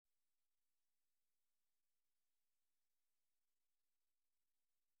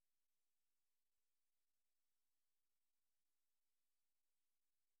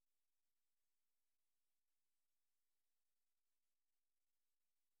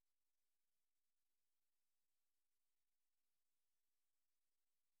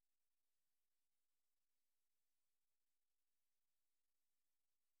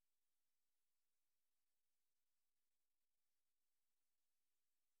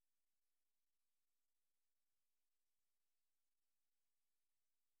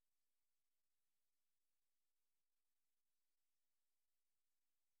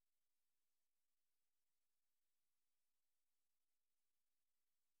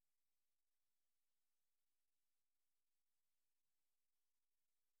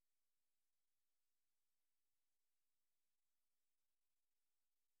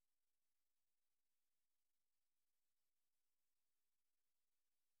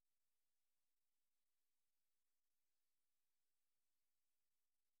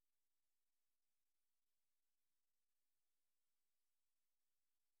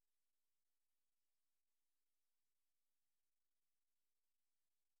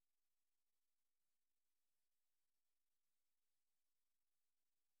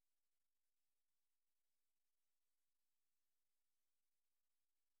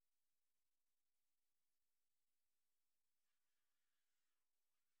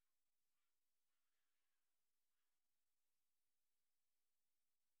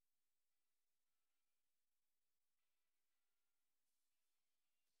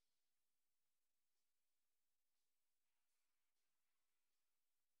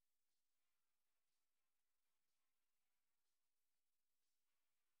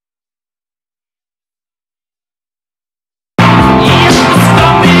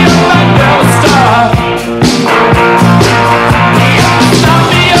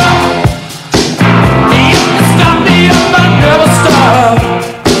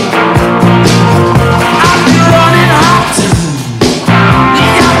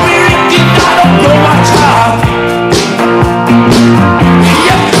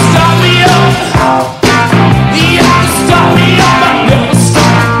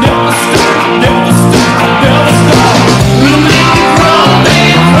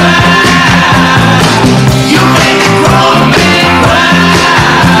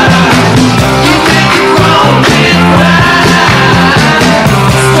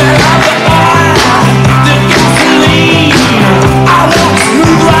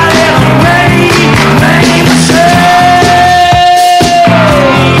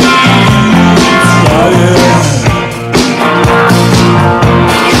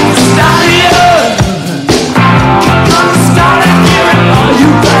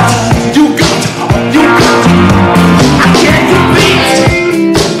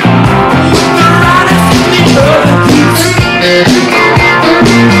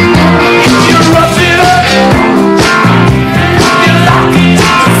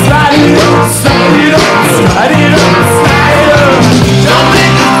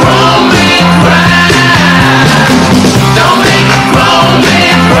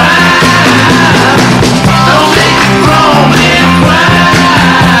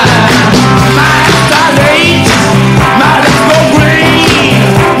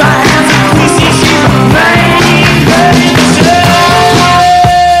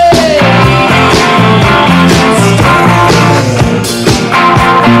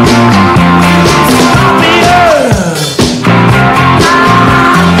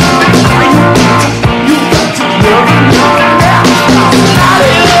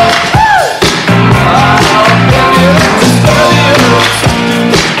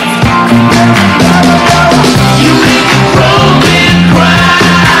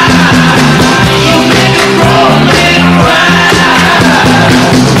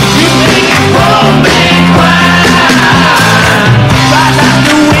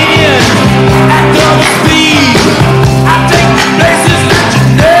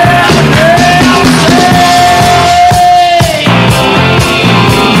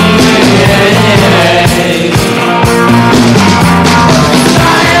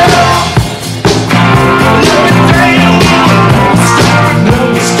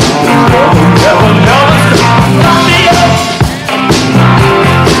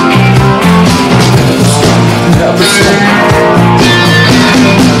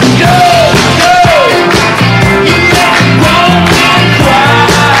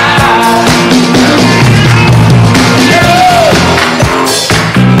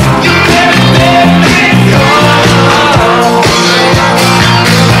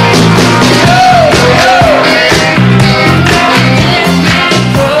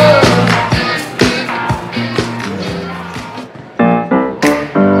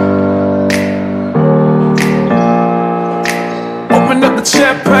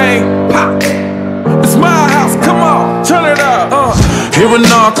hear a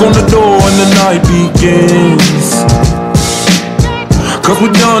knock on the door and the night begins. Cause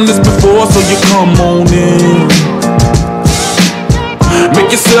we've done this before, so you come on in.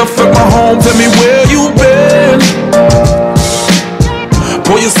 Make yourself at my home, tell me where you been.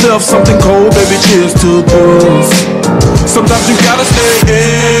 Pour yourself something cold, baby, cheers to this. Sometimes you gotta stay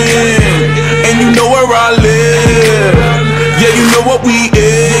in, and you know where I live. Yeah, you know what we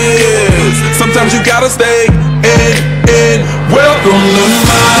is. Sometimes you gotta stay in. Welcome to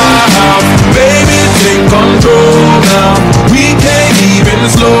my house, baby, take control now. We can't even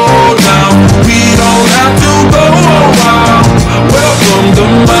slow down, we don't have to go around. Welcome to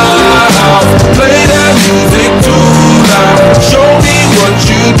my house, play that music too loud. Show me what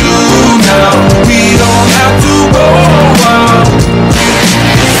you do now, we don't have to go around.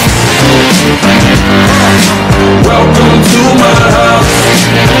 Welcome to my house.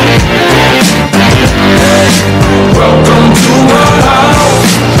 Welcome to my house.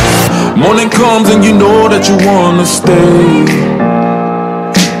 Morning comes and you know that you wanna stay.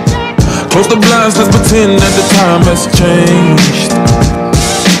 Close the blinds, let's pretend that the time has changed.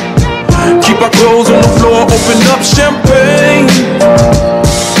 Keep our clothes on the floor, open up champagne.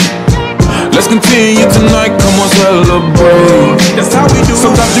 Let's continue tonight, come on, celebrate. That's how we do.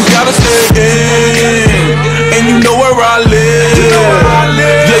 Sometimes you gotta stay in, and you know where I live.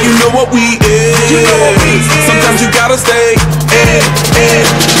 Yeah, you know what we is. Sometimes you gotta stay in.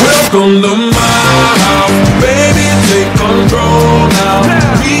 Welcome to my house, baby, take control now.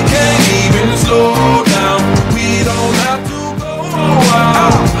 We can't even slow down, we don't have to go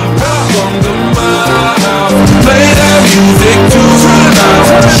out. Welcome to my house, play that music too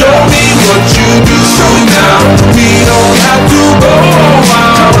loud. Show me what you do now, we don't have to go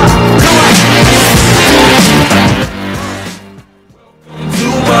out. Come on. Welcome to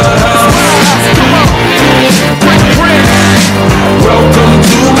my house. Welcome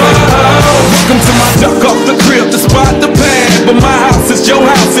to my house. Welcome to my duck off the crib, the spot, the pad. But my house is your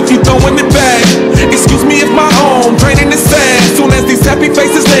house if you throwing it back. Excuse me if my home draining is sad. Soon as these happy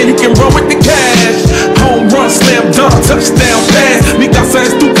faces land, you can run with the cash. Home run, slam dunk, touchdown pass. Mi casa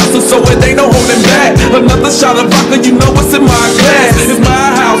es tu casa, so it ain't no holding back. Another shot of vodka, you know what's in my glass. It's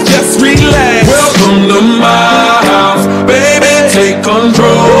my house, just relax. Welcome to my house, baby, take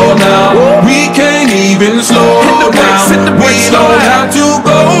control now. We can't even slow down, we don't have to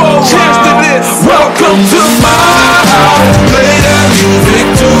go around. Cheers to this. Welcome to my house, play that music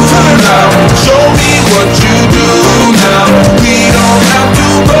too loud. Show me what you do now, we don't have to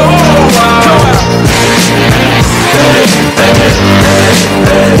go around.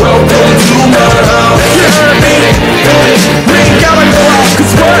 Welcome to my house. You heard me? We ain't gotta go out,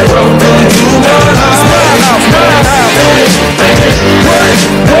 cause what? Welcome to my house.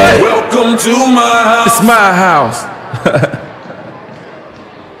 What? Welcome to my house. It's my house.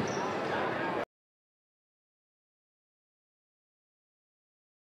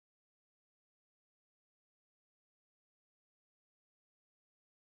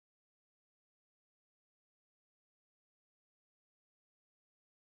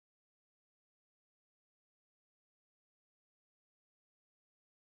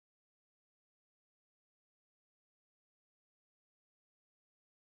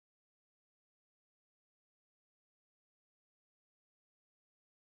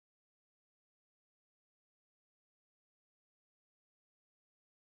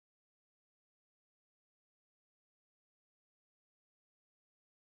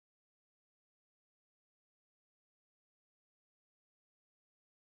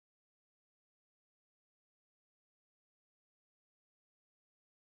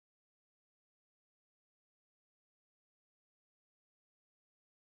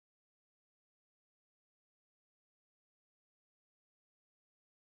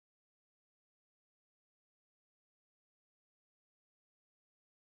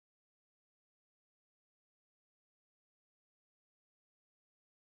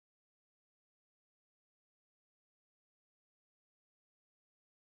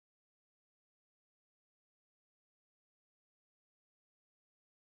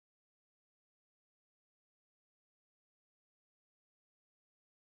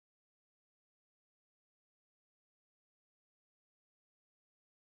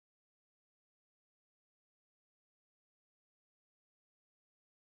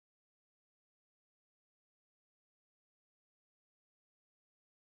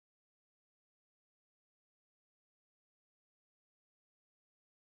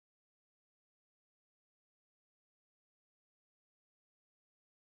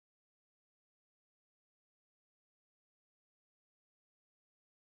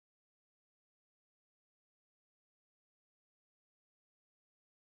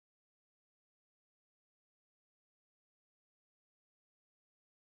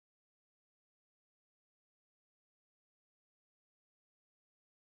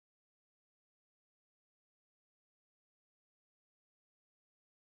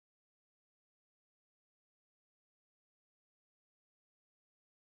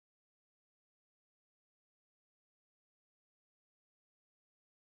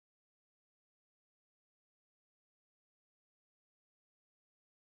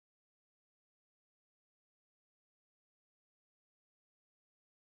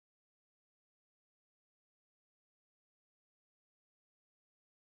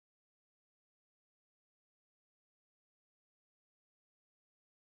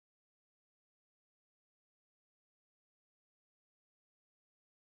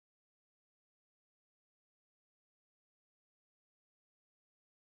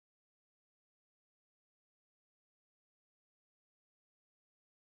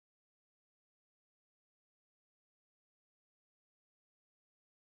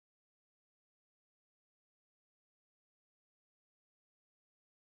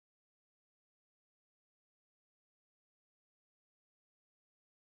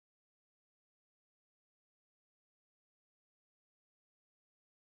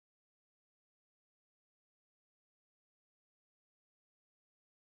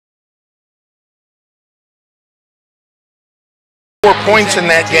 4 points in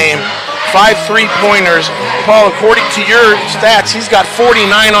that game, 5 3-pointers. Paul, according to your stats, he's got 49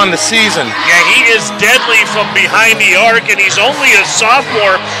 on the season. Yeah, he is deadly from behind the arc, and he's only a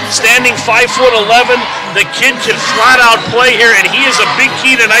sophomore, standing 5'11". The kid can flat out play here, and he is a big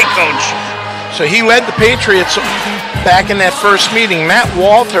key tonight, Coach. So he led the Patriots back in that first meeting. Matt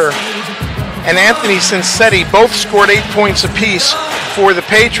Walter and Anthony Cincetti both scored 8 points apiece for the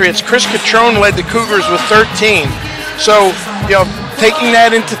Patriots. Chris Catrone led the Cougars with 13. So, taking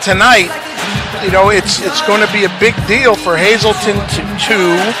that into tonight, it's going to be a big deal for Hazleton to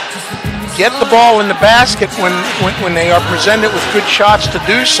get the ball in the basket when they are presented with good shots to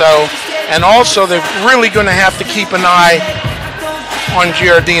do so. And also, they're really going to have to keep an eye on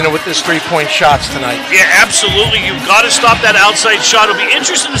Giardina with his 3-point shots tonight. Yeah, absolutely. You've got to stop that outside shot. It'll be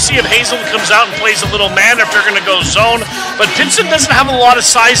interesting to see if Hazleton comes out and plays a little man, if they're going to go zone. But Pittston doesn't have a lot of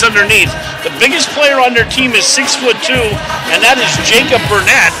size underneath. The biggest player on their team is 6'2", and that is Jacob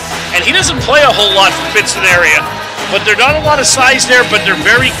Burnett. And he doesn't play a whole lot for Pittston area. But they're not a lot of size there, but they're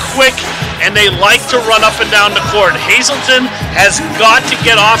very quick, and they like to run up and down the court. Hazleton has got to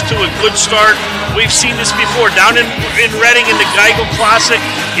get off to a good start. We've seen this before. Down in Reading in the Geigel Classic,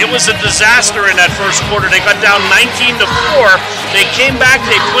 it was a disaster in that first quarter. They got down 19-4. They came back,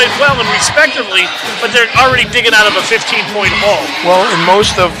 they played well and respectively, but they're already digging out of a 15-point hole. Well, in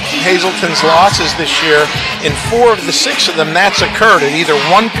most of Hazleton's losses this year, in 4 of the 6 of them, that's occurred in either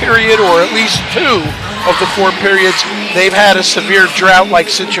one period or at least 2 of the 4 periods. They've had a severe drought-like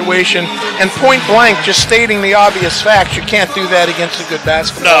situation, and point blank, just stating the obvious facts, you can't do that against a good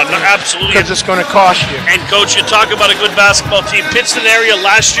basketball team. No, absolutely. Because it's going to cost you. And Coach, you talk about a good basketball team. Pittston area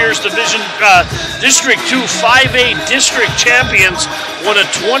last year's District 2 5A district champions, won a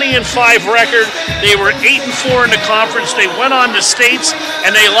 20-5 record. They were 8-4 in the conference. They went on to states,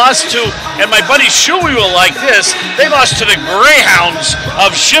 and they lost to, and my buddy Shuey will like this, they lost to the Greyhounds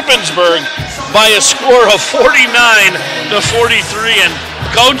of Shippensburg by a score of 49-43. And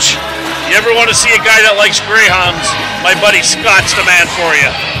Coach, you ever want to see a guy that likes Greyhounds, my buddy Scott's the man for you.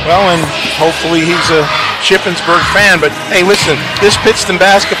 Well, and hopefully he's a Shippensburg fan. But hey, listen, this Pittston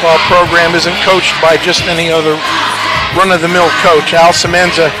basketball program isn't coached by just any other run-of-the-mill coach. Al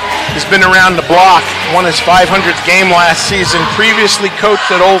Semenza has been around the block, won his 500th game last season, previously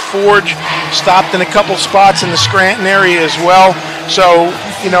coached at Old Forge, stopped in a couple spots in the Scranton area as well. So,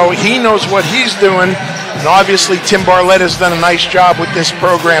 he knows what he's doing. And obviously Tim Barlett has done a nice job with this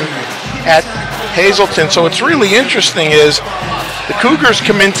program at Hazleton. So what's really interesting is the Cougars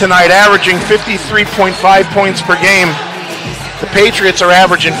come in tonight averaging 53.5 points per game. The Patriots are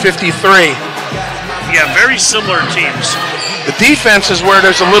averaging 53. Yeah, very similar teams. The defense is where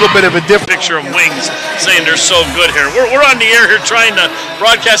there's a little bit of a difference. Picture of Wings saying they're so good here. We're on the air here trying to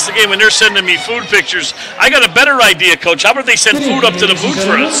broadcast the game, and they're sending me food pictures. I got a better idea, Coach. How about they send food up to the booth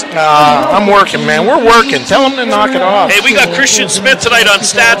for us? I'm working, man. We're working. Tell them to knock it off. Hey, we got Christian Smith tonight on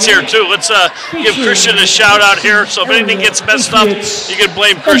stats here, too. Let's give Christian a shout-out here. So if anything gets messed up, you can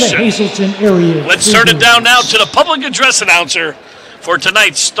blame Christian. Let's turn it down now to the public address announcer for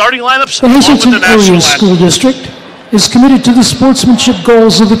tonight's starting lineups. The Hazleton Area School District is committed to the sportsmanship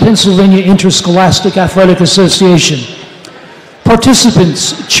goals of the Pennsylvania Interscholastic Athletic Association.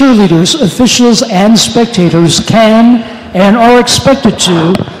 Participants, cheerleaders, officials, and spectators can and are expected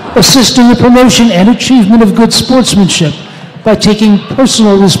to assist in the promotion and achievement of good sportsmanship by taking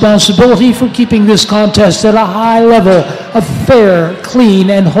personal responsibility for keeping this contest at a high level of fair, clean,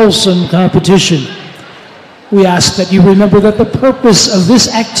 and wholesome competition. We ask that you remember that the purpose of this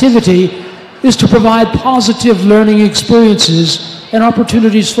activity is to provide positive learning experiences and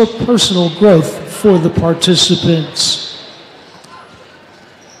opportunities for personal growth for the participants.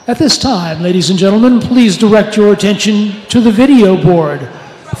 At this time, ladies and gentlemen, please direct your attention to the video board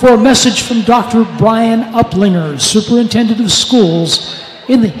for a message from Dr. Brian Uplinger, Superintendent of Schools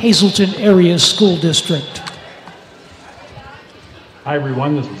in the Hazleton Area School District. Hi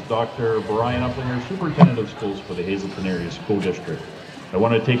everyone, this is Dr. Brian Uplinger, Superintendent of Schools for the Hazleton Area School District. I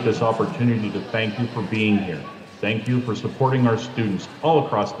want to take this opportunity to thank you for being here. Thank you for supporting our students all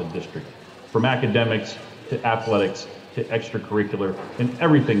across the district, from academics to athletics to extracurricular and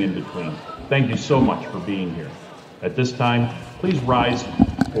everything in between. Thank you so much for being here. At this time, please rise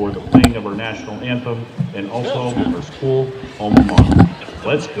for the playing of our national anthem and also our school alma mater.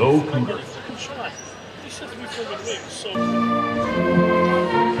 Let's go Cougars.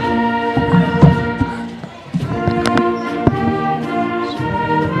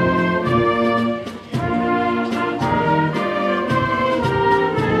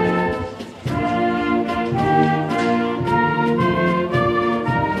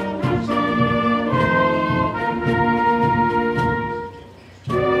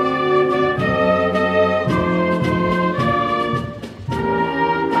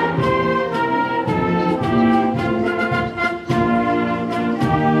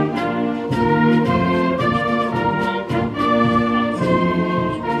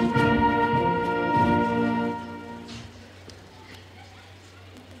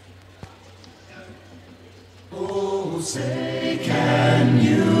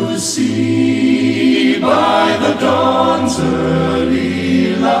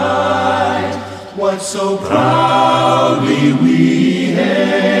 Lord, so proudly we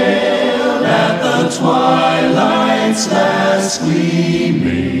hail at the twilight's last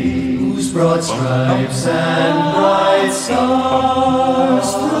gleaming, whose broad stripes and bright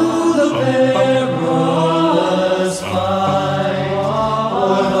stars through the perilous fight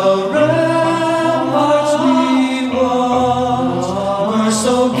o'er the ramparts we watched were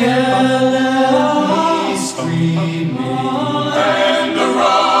so gallantly streaming, and the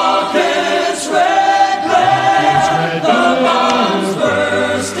rockets' red glare, the bombs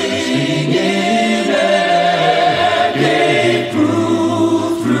bursting in air, gave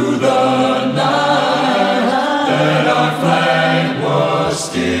proof through the night that our flag was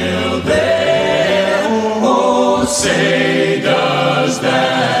still there. Oh, say does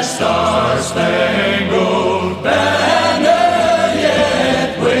that star-spangled banner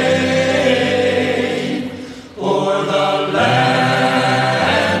yet wave o'er the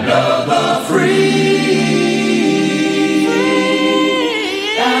land of the free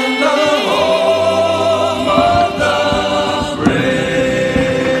and the home of the brave.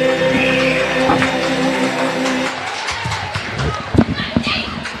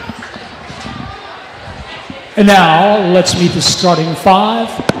 And now, let's meet the starting five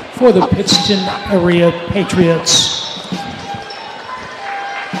for the Pittston area Patriots.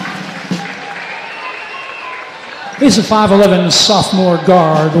 He's a 5'11" sophomore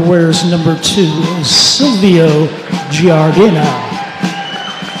guard, wears number 2, Silvio Giardina.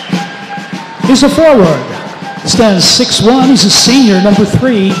 He's a forward, stands 6'1", he's a senior, number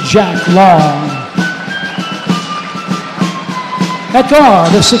 3, Jack Long. At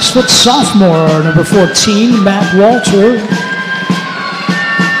guard, a 6-foot sophomore, number 14, Matt Walter.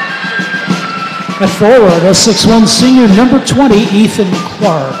 At forward, a 6'1" senior, number 20, Ethan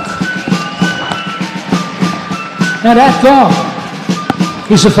Clark. And at guard,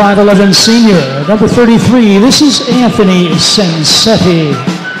 he's a 5'11" senior, number 33, this is Anthony Sensetti.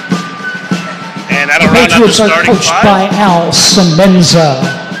 And The that'll round up the Patriots are starting coached five. by Al Semenza.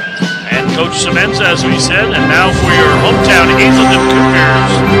 And Coach Semenza, as we said, and now for your hometown Hazleton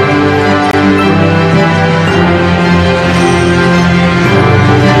Cougars.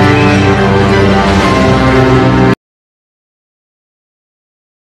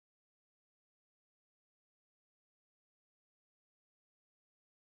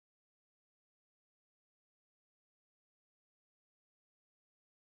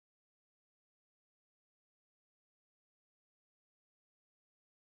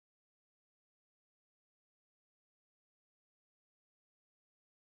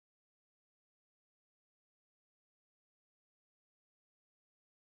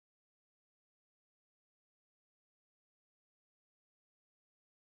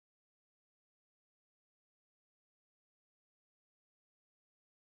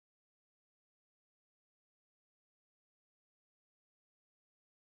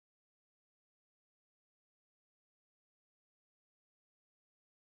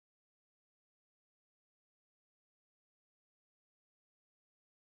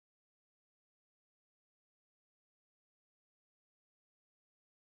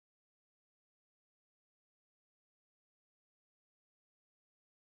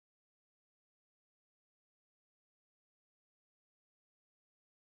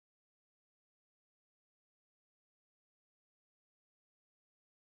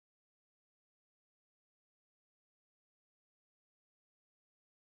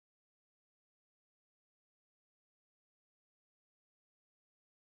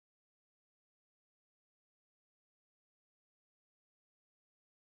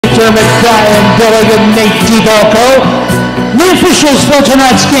 Brian Billigan, Nate DeBalco. The officials for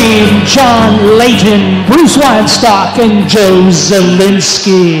tonight's game, John Layton, Bruce Weinstock, and Joe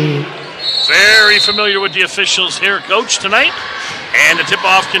Zielinski. Very familiar with the officials here, Coach, tonight. And the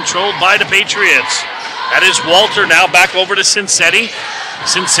tip-off controlled by the Patriots. That is Walter now back over to Sensetti.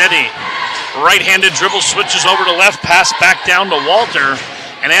 Sensetti, right-handed dribble, switches over to left, pass back down to Walter.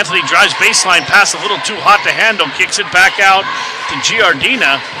 And Anthony drives baseline, pass a little too hot to handle, kicks it back out to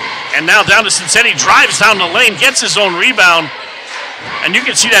Giardina. And now down to Sensetti, drives down the lane, gets his own rebound. And you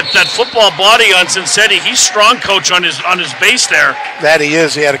can see that football body on Sensetti. He's strong, Coach, on his base there. That he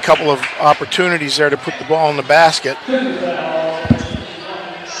is. He had a couple of opportunities there to put the ball in the basket.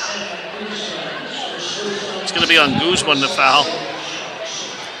 It's going to be on Guzman, the foul.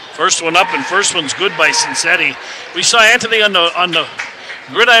 First one up, and first one's good by Sensetti. We saw Anthony on the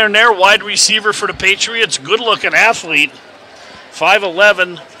gridiron there, wide receiver for the Patriots. Good-looking athlete,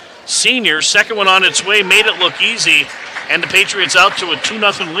 5'11", senior. Second one on its way, made it look easy, and the Patriots out to a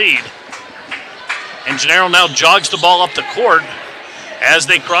 2-0 lead. And Gennaro now jogs the ball up the court as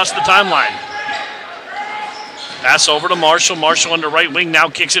they cross the timeline. Pass over to Marshall. Marshall on the right wing now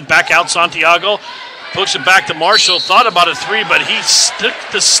kicks it back out. Santiago puts it back to Marshall. Thought about a three, but he took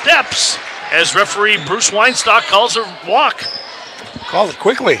the steps as referee Bruce Weinstock calls a walk. Called it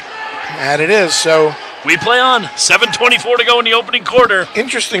quickly. And it is. So we play on. 7:24 to go in the opening quarter.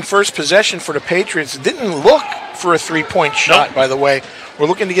 Interesting first possession for the Patriots. Didn't look for a three-point shot, by the way. We're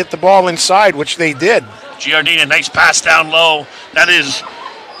looking to get the ball inside, which they did. Giardina, nice pass down low. That is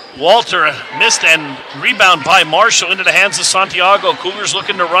Walter missed and rebound by Marshall into the hands of Santiago. Cougars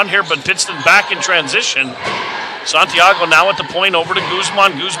looking to run here, but Pittston back in transition. Santiago now at the point over to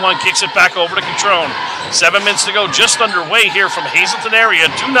Guzman. Guzman kicks it back over to Catrone. 7 minutes to go, just underway here from Hazleton area.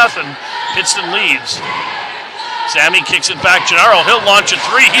 2-0, Pittston leads. Sammy kicks it back. Gennaro, he'll launch a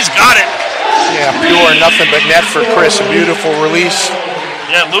three. He's got it. Yeah, pure nothing but net for Chris. A beautiful release.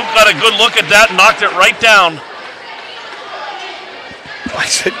 Yeah, Luke got a good look at that and knocked it right down. I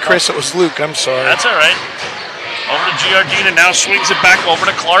said Chris, it was Luke. I'm sorry. That's all right. Over to Giardina, now swings it back over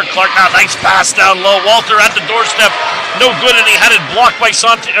to Clark. Clark now, nice pass down low. Walter at the doorstep, no good, and he had it blocked by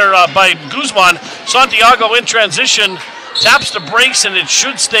by Guzman. Santiago in transition, taps the brakes, and it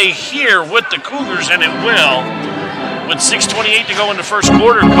should stay here with the Cougars, and it will. With 6:28 to go in the first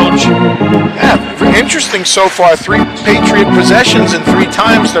quarter, Coach. Yeah, interesting so far. 3 Patriot possessions, and 3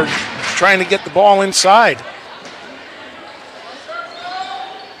 times they're trying to get the ball inside.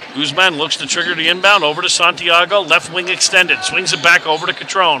 Guzman looks to trigger the inbound over to Santiago. Left wing extended. Swings it back over to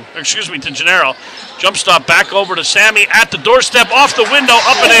Catrone. To Gennaro. Jump stop back over to Sammy at the doorstep. Off the window.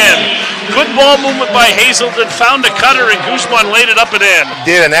 Up and in. Good ball movement by Hazleton. Found a cutter and Guzman laid it up and in.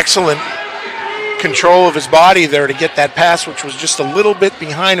 Did an excellent control of his body there to get that pass, which was just a little bit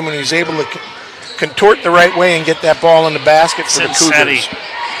behind him when he was able to contort the right way and get that ball in the basket for the Cougars.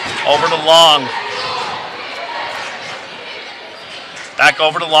 Over to Long. Back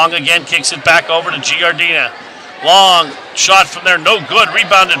over to Long again, kicks it back over to Giardina. Long shot from there, no good,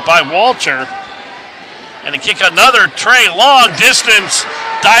 rebounded by Walter. And to kick another tray, long distance,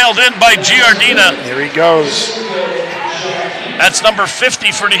 dialed in by Giardina. There he goes. That's number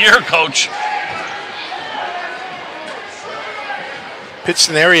 50 for the year, Coach.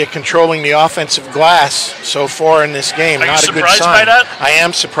 Pittston area controlling the offensive glass so far in this game. Are Not you a good sign. surprised by that? I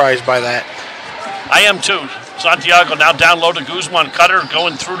am surprised by that. I am too. Santiago now down low to Guzman. Cutter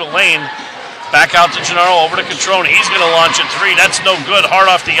going through the lane. Back out to Gennaro, over to Catrone. He's going to launch a three. That's no good. Hard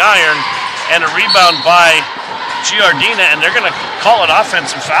off the iron. And a rebound by Giardina. And they're going to call an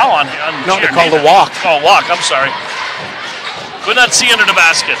offensive foul on No, Giardina. they called a walk. Oh, walk. I'm sorry. Could not see under the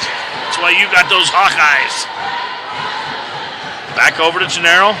basket. That's why you got those hawk eyes. Back over to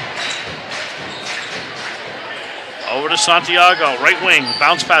Gennaro. Over to Santiago, right wing.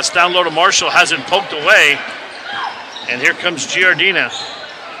 Bounce pass down low to Marshall. Has it poked away. And here comes Giardina.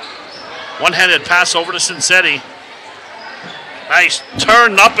 One-handed pass over to Cincetti. Nice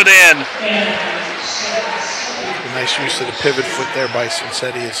turn up and in. Nice use of the pivot foot there by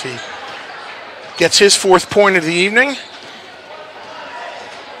Cincetti as he gets his 4th point of the evening.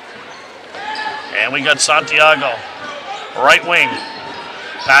 And we got Santiago, right wing.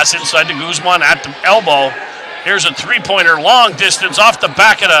 Pass inside to Guzman at the elbow. Here's a three-pointer, long distance off the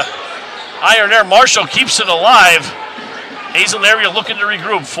back of the iron there. Marshall keeps it alive. Hazleton area looking to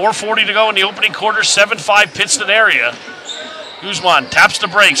regroup. 4:40 to go in the opening quarter. 7-5 Pittston area. Guzman taps the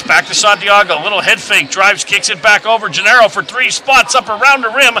brakes. Back to Santiago. Little head fake. Drives, kicks it back over. Gennaro for 3 spots up around the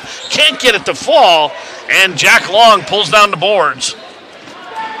rim. Can't get it to fall. And Jack Long pulls down the boards.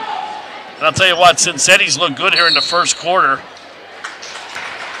 And I'll tell you what, Cincetti's look good here in the first quarter.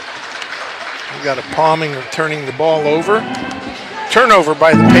 We got a palming of turning the ball over. Turnover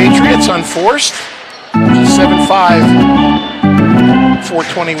by the Patriots, unforced. 7-5.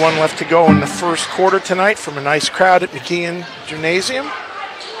 4:21 left to go in the first quarter tonight from a nice crowd at McKeon Gymnasium.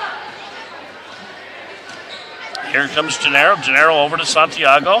 Here comes Gennaro. Gennaro over to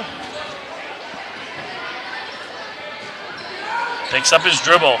Santiago. Takes up his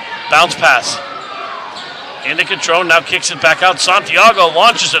dribble. Bounce pass. Into Catrone, now kicks it back out. Santiago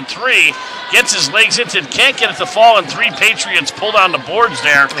launches a three. Gets his legs into it. Can't get it to fall, and 3 Patriots pull down the boards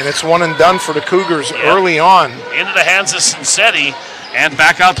there. And it's one and done for the Cougars early on. Into the hands of Cincetti, and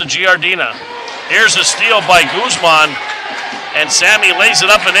back out to Giardina. Here's a steal by Guzman, and Sammy lays it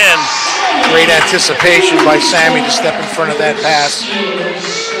up and in. Great anticipation by Sammy to step in front of that pass.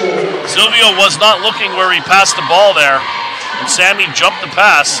 Silvio was not looking where he passed the ball there, and Sammy jumped the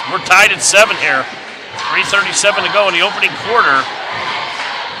pass. We're tied at 7 here. 3:37 to go in the opening quarter.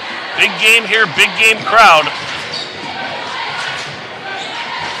 Big game here, big game crowd.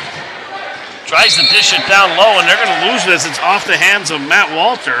 Tries to dish it down low, and they're going to lose this. It's off the hands of Matt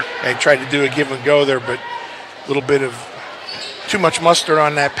Walter. They tried to do a give and go there, but little bit of too much mustard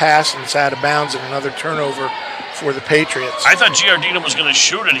on that pass, and it's out of bounds, and another turnover for the Patriots. I thought Giardina was going to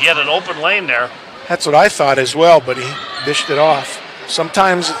shoot it. He had an open lane there. That's what I thought as well, but he dished it off.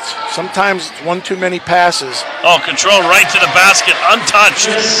 Sometimes it's one too many passes. Oh, control right to the basket, untouched.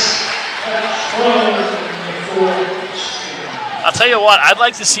 I'll tell you what, I'd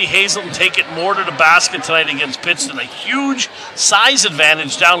like to see Hazleton take it more to the basket tonight against Pittston. A huge size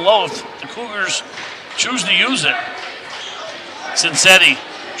advantage down low if the Cougars choose to use it. Cincetti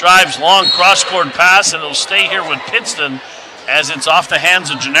drives long cross-court pass, and it'll stay here with Pittston as it's off the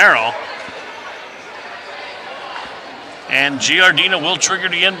hands of Gennaro. And Giardina will trigger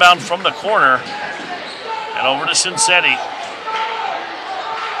the inbound from the corner. And over to Cincetti.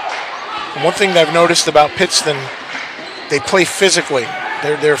 One thing that I've noticed about Pittston, they play physically.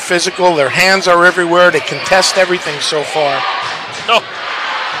 They're physical. Their hands are everywhere. They contest everything so far. Oh.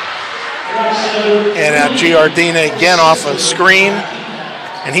 And Giardina again off a screen.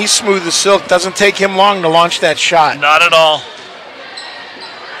 And he's smooth as silk. Doesn't take him long to launch that shot. Not at all.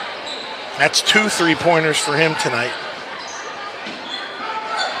 That's 2 3-pointers for him tonight.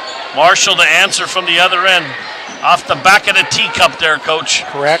 Marshall to answer from the other end. Off the back of the teacup there, Coach.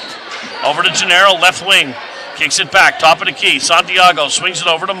 Correct. Over to Gennaro, left wing. Kicks it back, top of the key. Santiago swings it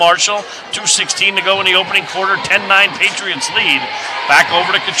over to Marshall. 2:16 to go in the opening quarter. 10-9 Patriots lead. Back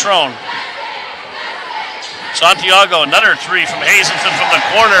over to Catrone. Santiago, another three from Hazleton from the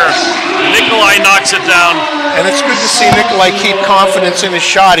corner. Nikolai knocks it down. And it's good to see Nikolai keep confidence in his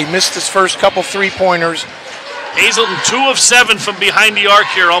shot. He missed his first couple 3-pointers. Hazleton 2 of 7 from behind the arc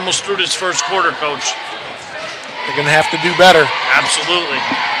here, almost through this first quarter, Coach. They're going to have to do better. Absolutely.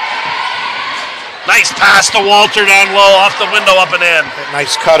 Nice pass to Walter down low, off the window, up and in.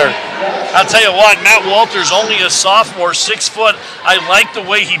 Nice cutter. I'll tell you what, Matt Walter's only a sophomore, 6 foot. I like the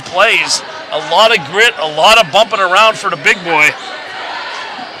way he plays. A lot of grit, a lot of bumping around for the big boy.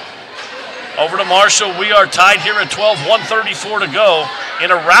 Over to Marshall. We are tied here at 12, 1:34 to go. In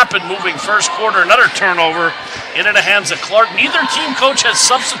a rapid moving first quarter, another turnover into the hands of Clark. Neither team coach has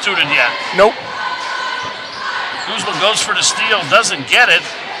substituted yet. Nope. Guzman goes for the steal, doesn't get it.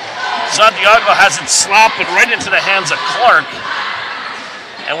 Santiago has it slapped and right into the hands of Clark.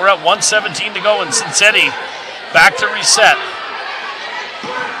 And we're at 1:17 to go, and Cincetti back to reset.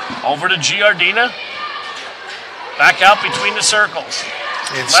 Over to Giardina. Back out between the circles.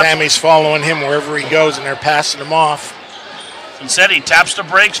 And Sammy's following him wherever he goes, and they're passing him off. Cincetti taps the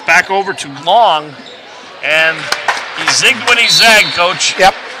brakes, back over to Long. And he zigged when he zagged, Coach.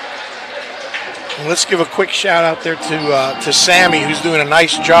 Yep. And let's give a quick shout out there to Sammy, who's doing a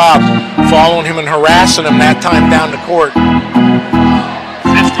nice job following him and harassing him that time down the court.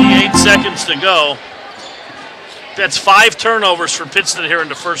 58 seconds to go. That's 5 turnovers for Pittston here in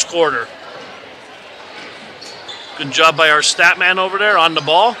the first quarter. Good job by our stat man over there on the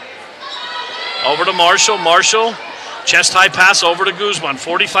ball. Over to Marshall. Marshall, chest high pass over to Guzman.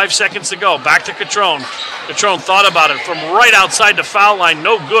 45 seconds to go. Back to Catrone. Catrone thought about it from right outside the foul line.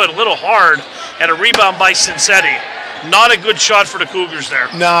 No good. A little hard. And a rebound by Cincetti. Not a good shot for the Cougars there.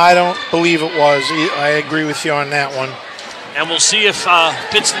 No, I don't believe it was. I agree with you on that one. And we'll see if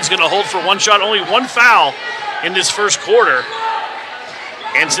Pittston's going to hold for one shot. Only one foul in this first quarter.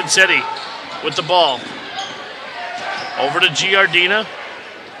 And Cincetti with the ball. Over to Giardina.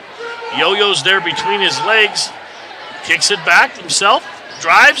 Yo-yo's there between his legs. Kicks it back himself.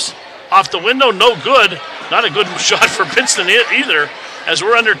 Drives. Off the window. No good. Not a good shot for Pittston either. As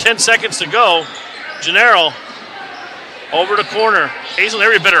we're under 10 seconds to go. Gennaro over to corner. Hazleton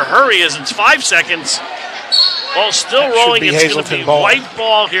area better hurry as it's 5 seconds. Ball still rolling. It's going to be white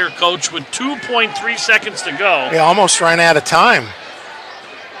ball here, Coach, with 2.3 seconds to go. Yeah, almost ran out of time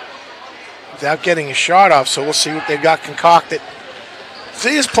without getting a shot off, so we'll see what they've got concocted. So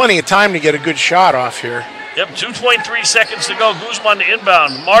there's plenty of time to get a good shot off here. Yep, 2.3 seconds to go. Guzman to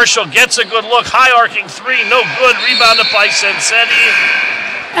inbound. Marshall gets a good look. High arcing three. No good. Rebounded by Cincetti.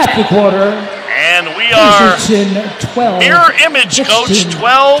 At the quarter. And we are 12, mirror image, Coach.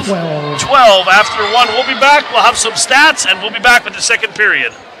 12 after one. We'll be back. We'll have some stats, and we'll be back with the second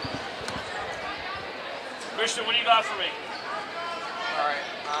period. Christian, what do you got for me? All right.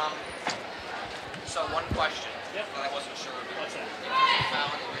 So one question. Yep. That I wasn't sure. What's that?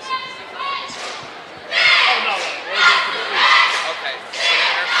 Oh, no. Okay. So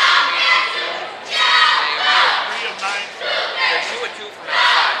they are 3 of 9. they're 2 of 2 from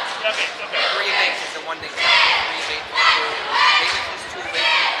outside. Okay. 3 of 8 is the one thing. 3 of 8 from 2. Davis is 2 of 8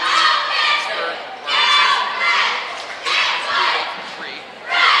 from 3. Pittsburgh or 8 from 3. In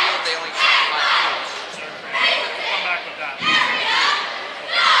the field, they only shot 5 points. We'll come back with that.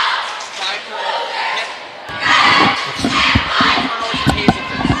 5 turnovers.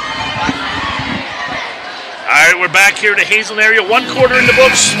 we're back here to Hazleton area. 1 quarter in the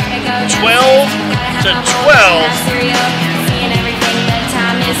books, 12-12.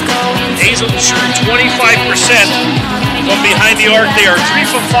 Hazleton shooting 25% from behind the arc. They are 3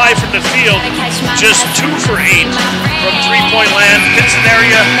 for 5 from the field, just 2 for 8 from three-point land. Pittston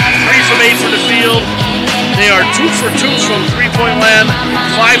area, 3 from 8 from the field. They are 2 for 2 from three-point land.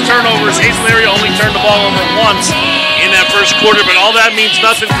 5 turnovers. Hazleton area only turned the ball over once in that first quarter, but all that means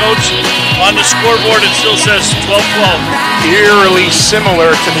nothing, Coach. On the scoreboard, it still says 12-12. Eerily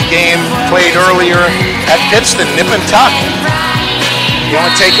similar to the game played earlier at Pittston, nip and tuck. You want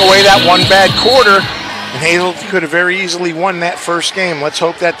to take away that one bad quarter, and Hazleton could have very easily won that first game. Let's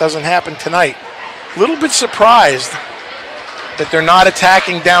hope that doesn't happen tonight. A little bit surprised that they're not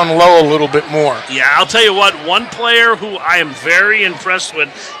attacking down low a little bit more. Yeah, I'll tell you what, one player who I am very impressed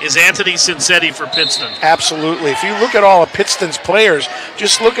with is Anthony Cincetti for Pittston. Absolutely. If you look at all of Pittston's players,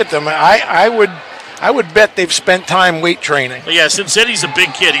 just look at them. I would bet they've spent time weight training. But yeah, Cincetti's a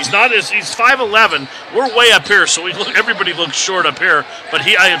big kid. He's 5'11". We're way up here, so everybody looks short up here. But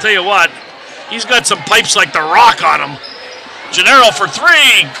I tell you what, he's got some pipes like the Rock on him. Gennaro for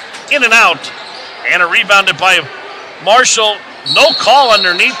 3, in and out. And a rebounded by Marshall. No call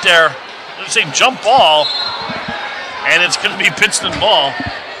underneath there. Let's say jump ball. And it's going to be Pittston ball.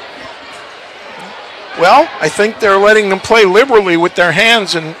 Well, I think they're letting them play liberally with their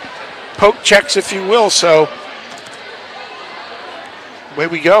hands and poke checks, if you will, so away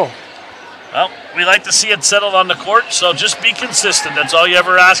we go. Well, we like to see it settled on the court, so just be consistent. That's all you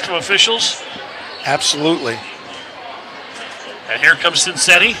ever ask from officials. Absolutely. And here comes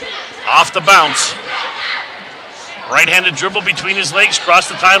Cincetti, off the bounce. Right-handed dribble between his legs, cross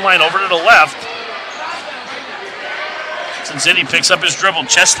the timeline over to the left. Cincetti picks up his dribble,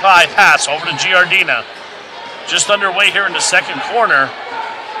 chest-high pass over to Giardina. Just underway here in the second corner.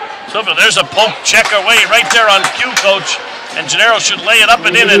 So there's a poke check away right there on cue, Coach. And Gennaro should lay it up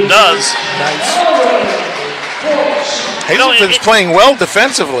and in, and does. Nice. Hazleton's playing well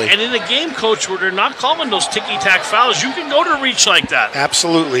defensively. And in a game, Coach, where they're not calling those ticky-tack fouls, you can go to reach like that.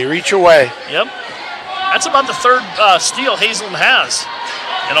 Absolutely. Reach away. Yep. That's about the third steal Hazleton has.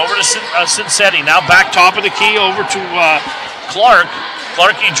 And over to Cincetti. Now back top of the key over to Clark.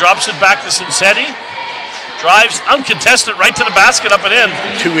 Clark, he drops it back to Cincetti. Drives uncontested right to the basket, up and in.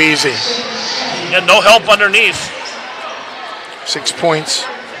 Too easy. And no help underneath. 6 points.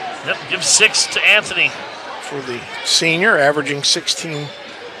 Yep, give 6 to Anthony. For the senior, averaging 16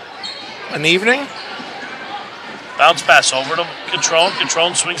 an evening. Bounce pass over to Catrone.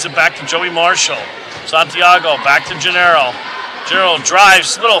 Catrone swings it back to Joey Marshall. Santiago back to Gennaro. Gennaro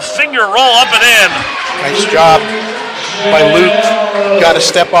drives, little finger roll up and in. Nice job by Luke. Got to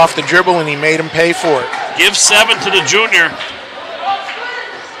step off the dribble, and he made him pay for it. Give 7 to the junior.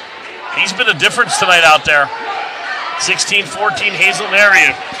 He's been a difference tonight out there. 16-14 Hazleton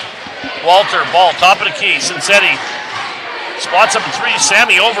area. Walter, ball, top of the key. Cincetti spots up a 3.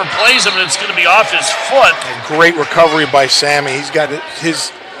 Sammy overplays him, and it's going to be off his foot. A great recovery by Sammy. He's got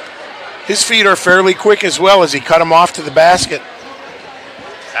his feet are fairly quick as well as he cut him off to the basket.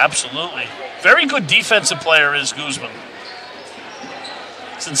 Absolutely. Very good defensive player is Guzman.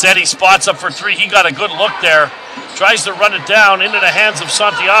 Cincetti spots up for 3. He got a good look there. Tries to run it down into the hands of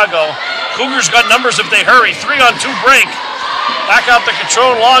Santiago. Cougars got numbers if they hurry. 3-on-2 break. Back out the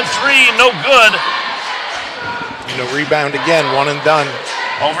Catrone. Long 3. No good. No rebound again. 1 and done.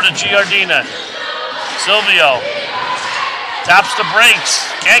 Over to Giardina. Silvio. Taps the brakes.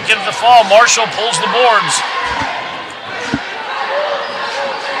 Can't get it to fall. Marshall pulls the boards.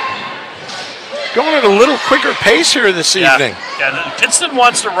 Going at a little quicker pace here this evening. Yeah, Pittston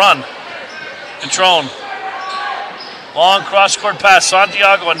wants to run. Catrone. Long cross-court pass.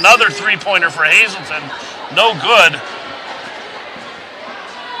 Santiago, another three-pointer for Hazleton. No good.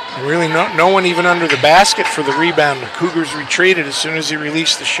 Really no one even under the basket for the rebound. The Cougars retreated as soon as he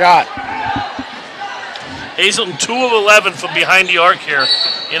released the shot. Hazleton 2 of 11 from behind the arc here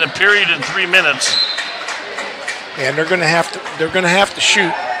in a period in 3 minutes. And they're going to have to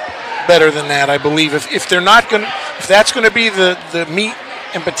shoot better than that, I believe. If that's going to be the meat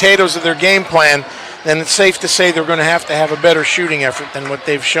and potatoes of their game plan, then it's safe to say they're going to have a better shooting effort than what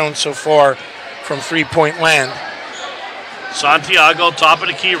they've shown so far from three-point land. Santiago, top of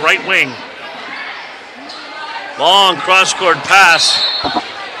the key, right wing. Long cross-court pass.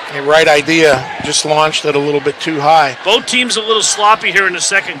 A right idea, just launched it a little bit too high. Both teams a little sloppy here in the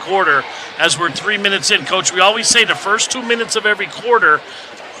second quarter as we're 3 minutes in. Coach, we always say the first 2 minutes of every quarter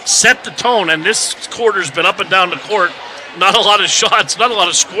set the tone, and this quarter's been up and down the court. Not a lot of shots, not a lot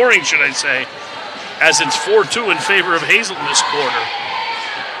of scoring, should I say, as it's 4-2 in favor of Hazleton this quarter.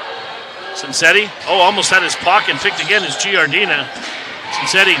 Cincetti, almost had his pocket picked again is Giardina.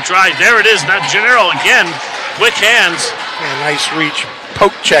 Cincetti drive, there it is, now Gennaro again, quick hands. Yeah, nice reach,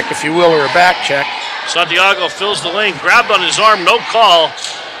 poke check if you will, or a back check. Santiago fills the lane, grabbed on his arm, no call.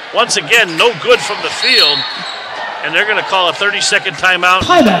 Once again, no good from the field. And they're going to call a 30-second timeout.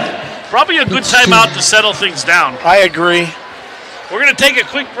 Probably a good timeout to settle things down. I agree. We're going to take a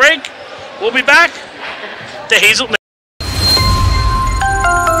quick break. We'll be back to Hazleton.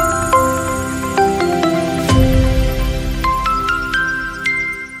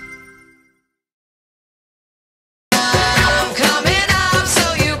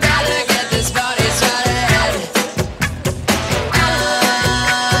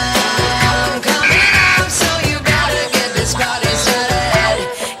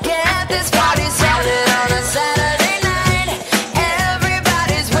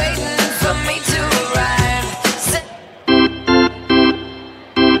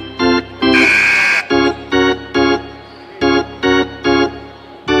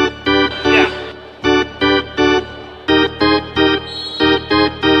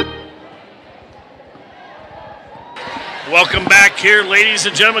 Welcome back here, ladies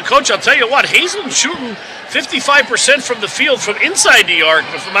and gentlemen. Coach, I'll tell you what, Hazleton shooting 55% from the field from inside the arc,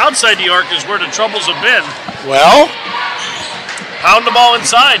 but from outside the arc is where the troubles have been. Well, pound the ball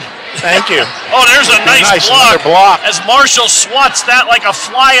inside. Thank you. Oh, there's a nice block as Marshall swats that like a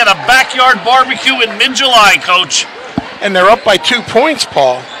fly at a backyard barbecue in mid-July, Coach. And they're up by 2 points,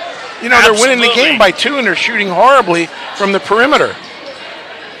 Paul. You know, they're winning the game by 2, and they're shooting horribly from the perimeter.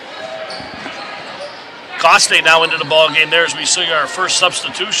 Coste now into the ball game there as we see our first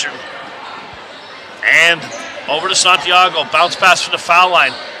substitution. And over to Santiago, bounce pass for the foul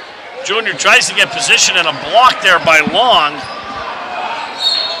line. Junior tries to get position and a block there by Long.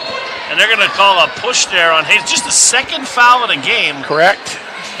 And they're going to call a push there on Hayes. Just the second foul of the game. Correct.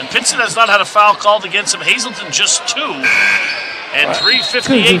 And Pittston has not had a foul called against him. Hazleton just 2. And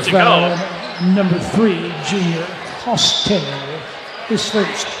 3:58 to go. Number 3, Junior Coste is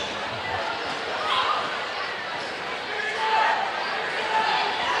first.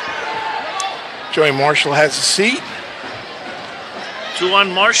 Joey Marshall has a seat. 2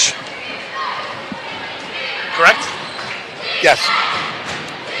 on Marsh. Correct? Yes.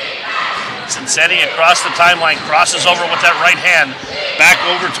 Cincetti across the timeline, crosses over with that right hand. Back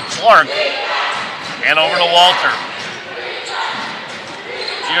over to Clark. And over to Walter.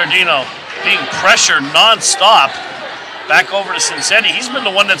 Giardino being pressured non-stop. Back over to Cincetti. He's been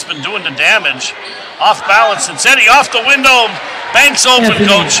the one that's been doing the damage. Off balance, Cincetti off the window. Banks open,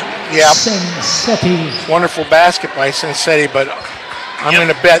 Coach. Yeah. Cincetti. Wonderful basket by Cincetti, but I'm going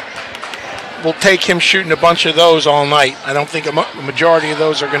to bet we'll take him shooting a bunch of those all night. I don't think a majority of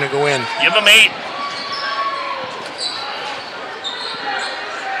those are going to go in. Give him 8.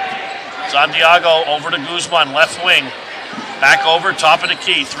 Santiago over to Guzman, left wing. Back over, top of the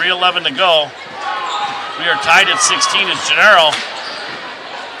key. 3:11 to go. We are tied at 16 as Gennaro.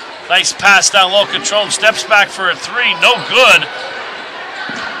 Nice pass down low. Catrone steps back for a 3. No good.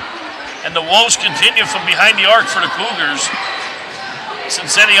 And the woes continue from behind the arc for the Cougars.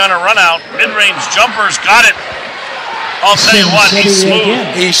 Cincetti on a run out. Mid-range jumpers. Got it. I'll tell you what, he's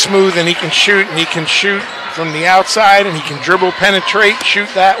smooth. He's smooth, and he can shoot, from the outside, and he can dribble, penetrate, shoot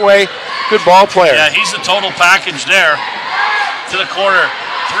that way. Good ball player. Yeah, he's the total package there. To the corner.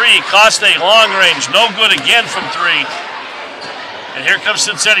 3. Coste, long range. No good again from 3. And here comes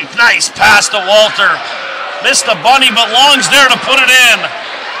Cincetti. Nice pass to Walter. Missed the bunny, but Long's there to put it in.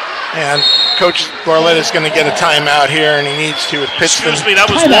 And Coach Barlett is going to get a timeout here, and he needs to. Excuse me, that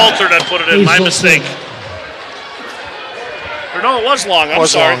was Walter that put it in. My mistake. Or no, it was Long. I'm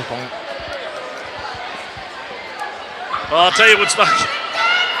sorry. Well, I'll tell you what's not.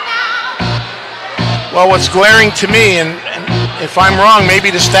 Well, what's glaring to me, and if I'm wrong, maybe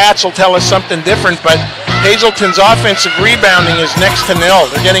the stats will tell us something different, but Hazleton's offensive rebounding is next to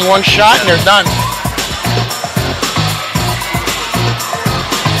nil. They're getting one shot and they're done.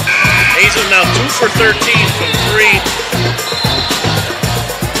 Hazleton now 2 for 13 from 3.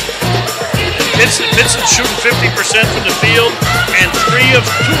 Pittston shooting 50% from the field and 2 of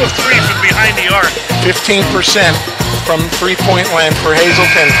 3 from behind the arc. 15% from three-point land for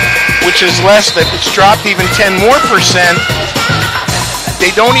Hazleton, which is less. It's dropped even 10 more percent.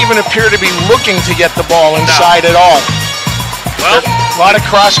 They don't even appear to be looking to get the ball inside at all. Well, a lot of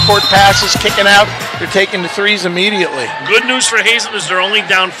cross-court passes kicking out. They're taking the threes immediately. Good news for Hazleton is they're only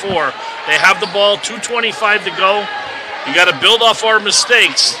down 4. They have the ball, 2:25 to go. You got to build off our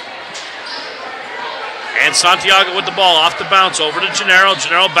mistakes. And Santiago with the ball off the bounce over to Gennaro.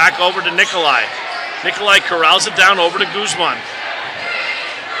 Gennaro back over to Nikolai. Nikolai corrals it down over to Guzman.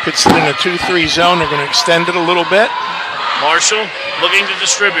 Pittston in a 2-3 zone. They're going to extend it a little bit. Marshall looking to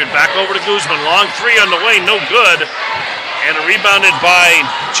distribute. Back over to Guzman. Long three on the way. No good. And rebounded by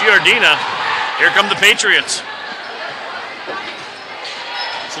Giardina. Here come the Patriots.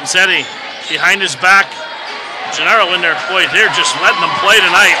 Cincetti behind his back. Gennaro in there. Boy, they're just letting them play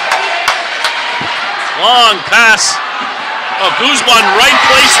tonight. Long pass. Oh, Guzman, right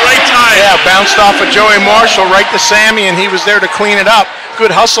place, right time. Yeah, bounced off of Joey Marshall right to Sammy, and he was there to clean it up. Good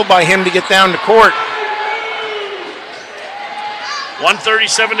hustle by him to get down to court.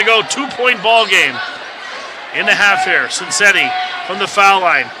 1:37 to go, 2-point ball game. In the half here, Cincetti from the foul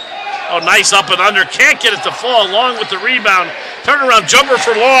line. Oh, nice up and under. Can't get it to fall. Long with the rebound. Turnaround jumper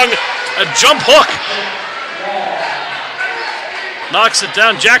for Long. A jump hook. Knocks it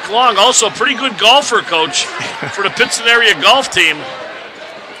down. Jack Long, also a pretty good golfer, coach, for the Pittston area golf team.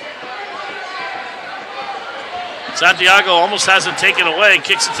 Santiago almost has it taken away.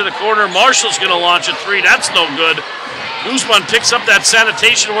 Kicks it to the corner. Marshall's going to launch a three. That's no good. Guzman picks up that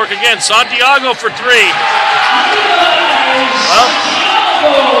sanitation work again. Santiago for three. Well,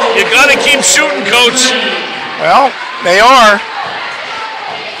 you got to keep shooting, coach. Well, they are.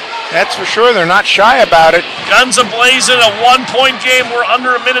 That's for sure. They're not shy about it. Guns a-blazing, a 1-point game. We're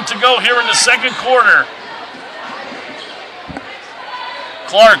under a minute to go here in the second quarter.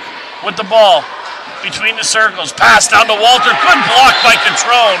 Clark with the ball between the circles. Pass down to Walter. Good block by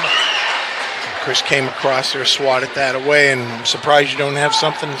Catrone. Chris came across there, swatted that away, and I'm surprised you don't have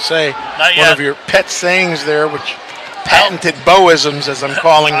something to say. Not yet. One of your pet sayings there, which patented Boisms, as I'm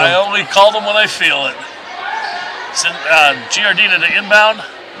calling them. I only call them when I feel it. Giardina to inbound.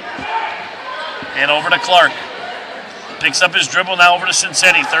 And over to Clark. Picks up his dribble now over to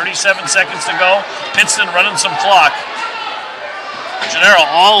Cincetti. 37 seconds to go. Pittston running some clock. Gennaro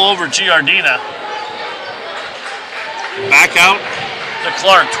all over Giardina. Back out to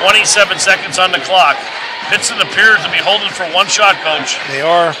Clark. 27 seconds on the clock. Pittston appears to be holding for one shot, coach. They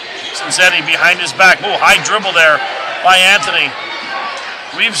are. Cincetti behind his back. Oh, high dribble there by Anthony.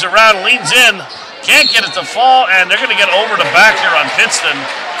 Weaves around, leans in. Can't get it to fall, and they're going to get over the back here on Pittston.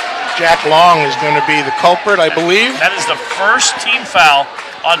 Jack Long is going to be the culprit, I believe. That is the first team foul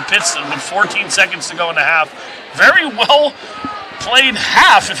on Pittston with 14 seconds to go in the half. Very well played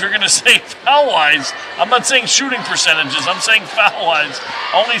half, if you're going to say foul-wise. I'm not saying shooting percentages. I'm saying foul-wise.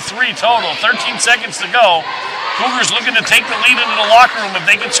 Only 3 total. 13 seconds to go. Cougars looking to take the lead into the locker room if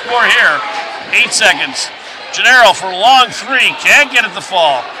they can score here. 8 seconds. Gennaro for a long three. Can't get it to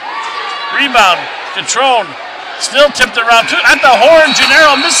fall. Rebound. Catrone. Still tipped around at the horn.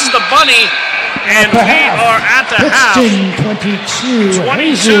 Gennaro misses the bunny. And we are at the half.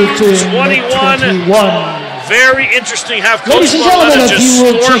 22-21. Very interesting half. Ladies and gentlemen, if you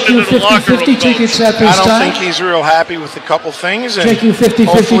will check your 50-50 tickets at this time. I don't think he's real happy with a couple things. And check your 50-50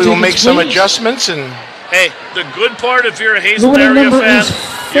 hopefully we'll make tickets, some please. adjustments. And hey, the good part, if you're a Hazleton area fan,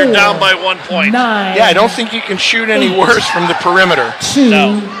 you're down by 1 point. Yeah, I don't think you can shoot any worse from the perimeter. 2.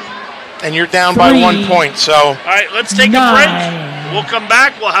 No. And you're down by 1 point, so. All right, let's take a break. We'll come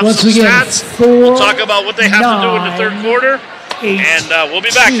back. We'll have some stats. We'll talk about what they have to do in the third quarter. 8, and we'll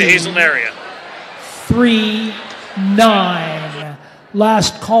be back to Hazleton area. 3, 9.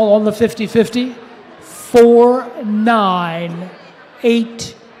 Last call on the 50-50. 4, 9,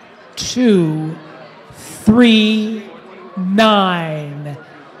 8, 2, 3, 9.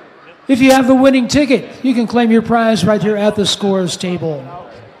 If you have the winning ticket, you can claim your prize right here at the scores table.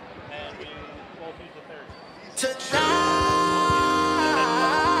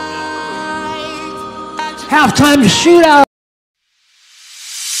 Halftime shootout.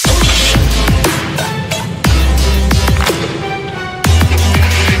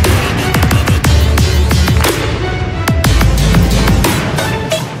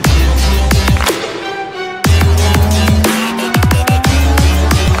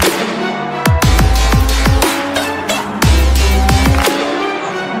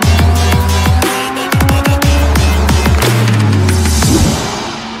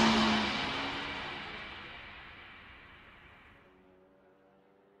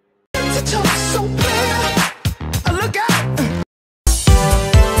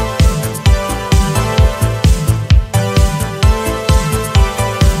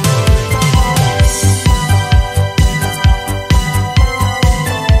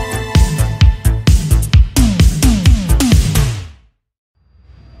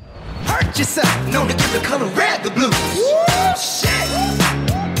 Known to keep the color red, the blue. Woo, shit.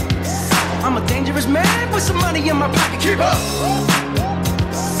 I'm a dangerous man with some money in my pocket. Keep up.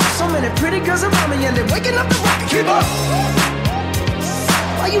 So many pretty girls around me and they're waking up the rocket. Keep up.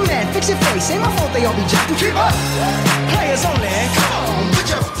 Why you mad? fix your face. Ain't my fault they all be jocking. Keep up. Players only. Come on, put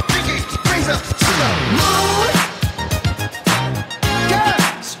your pinky rings up to the moon.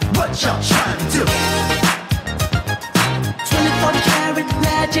 Girls, what y'all trying to do? 24 karat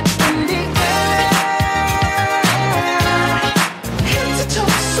magic in the air. Head to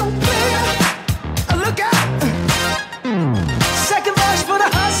toe so clear. Look out. Second verse for the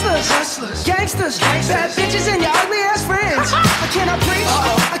hustlers, gangsters, bad bitches and your ugly ass friends. I cannot preach,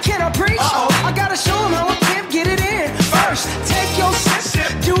 I cannot preach. I gotta show them how a pimp get it in. First, take your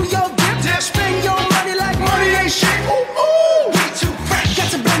sip, do your dip, spend your money like money ain't shit. Ooh, ooh, we too fresh.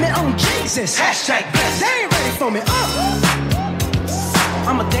 Got to blame it on Jesus. Hashtag blessed. They ain't ready for me.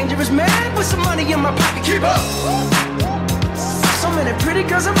 I'm a dangerous man with some money in my pocket. Keep up. So many pretty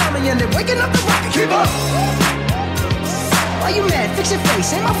girls around me and they're waking up the rocket. Keep up. Why you mad? Fix your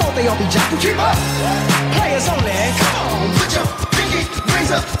face. Ain't my fault they all be jocking. Keep up. Players only. Come on, put your pinky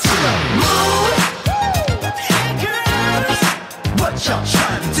rings up to the moon. Hey girls, what y'all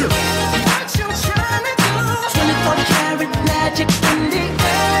trying to do? What you trying to do? 24 karat magic in the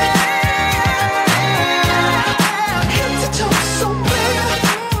air. Head to toe so clear.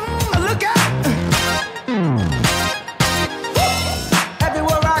 Look out.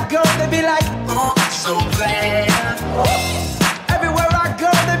 Everywhere I go, they be like, oh, so bad. Everywhere I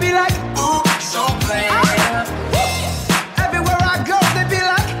go, they be like, ooh, so bad. Everywhere I go, they be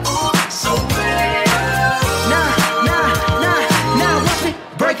like, ooh, so bad. Now, watch me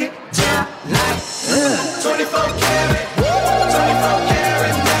break it down like 24 karat, 24 karat.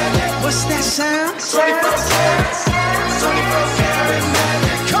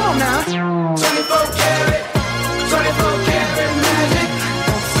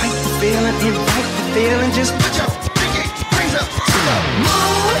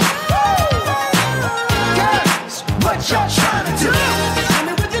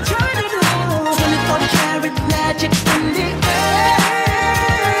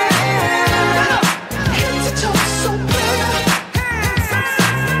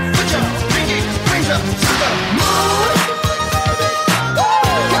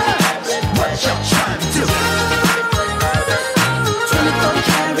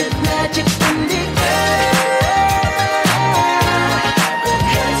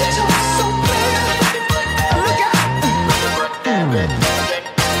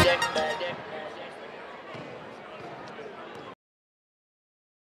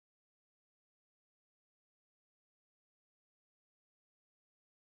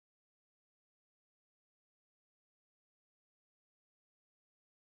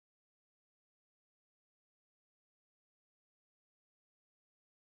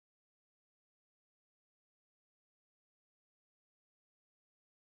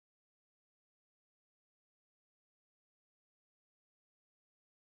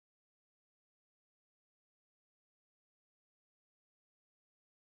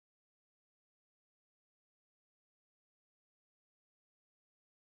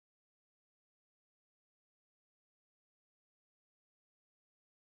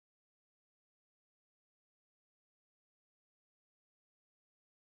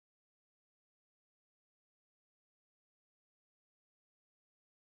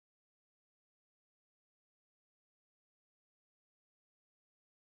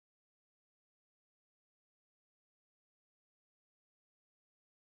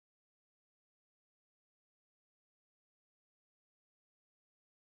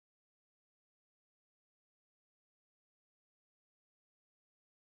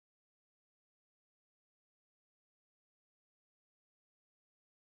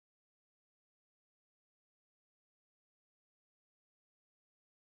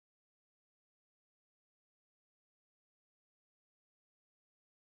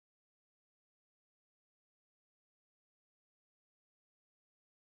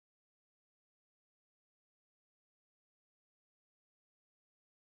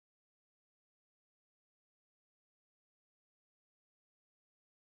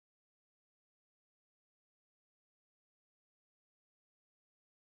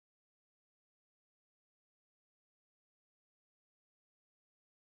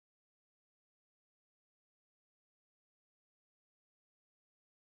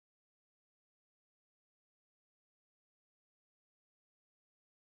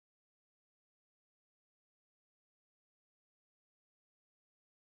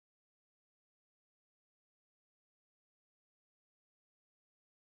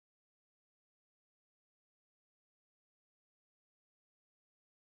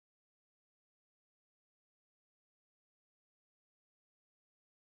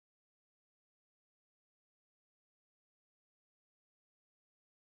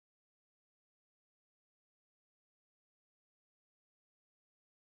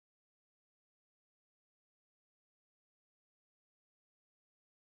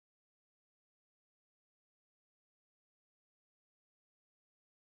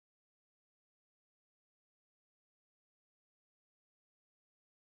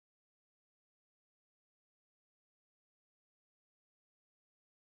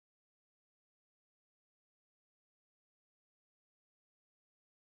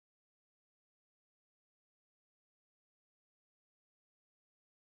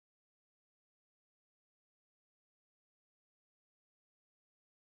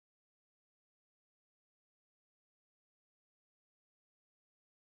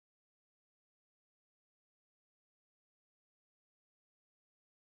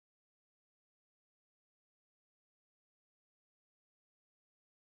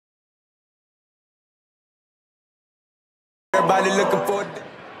 Everybody looking for it.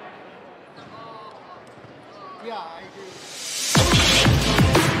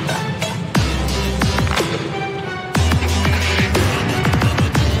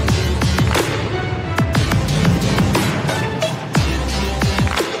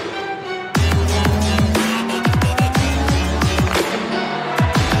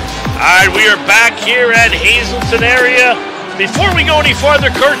 All right, we are back here at Hazleton area. Before we go any farther,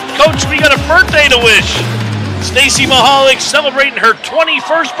 Coach, we got a birthday to wish. Stacy Mahalik celebrating her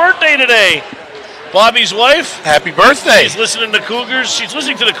 21st birthday today. Bobby's wife. Happy birthday. She's listening to Cougars. She's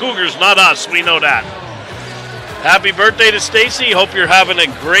listening to the Cougars, not us. We know that. Happy birthday to Stacy. Hope you're having a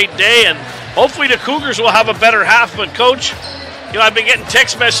great day, and hopefully the Cougars will have a better half. But, Coach, you know, I've been getting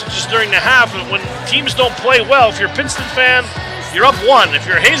text messages during the half, and when teams don't play well, if you're a Pittston fan, you're up 1. If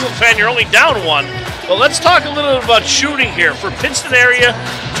you're a Hazleton fan, you're only down 1. But let's talk a little bit about shooting here. For Pittston area,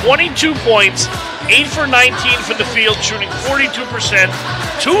 22 points, 8 for 19 from the field, shooting 42%,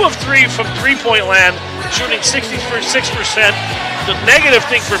 2 of 3 from three-point land, shooting 66%. The negative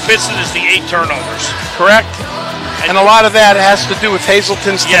thing for Pittston is the 8 turnovers. Correct. And a lot of that has to do with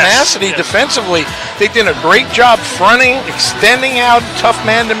Hazleton's tenacity defensively. They did a great job fronting, extending out, tough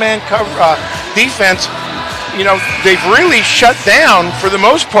man-to-man cover, defense. You know, they've really shut down, for the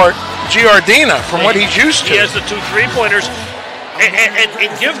most part, Giardina from what he's used to. He has the 2 3-pointers.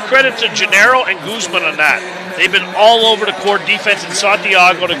 And give credit to Gennaro and Guzman on that. They've been all over the court defense in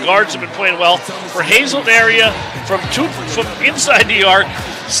Santiago. The guards have been playing well. For Hazleton area, from inside the arc,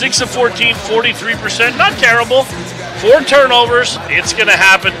 6 of 14, 43%. Not terrible. 4 turnovers. It's going to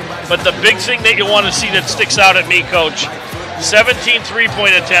happen. But the big thing that you want to see that sticks out at me, Coach, 17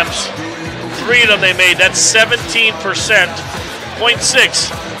 3-point attempts. 3 of them they made. That's 17%.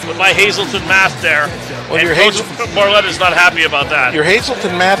 0.6 with my Hazleton math there. Well, and your Coach Barlett is not happy about that. Your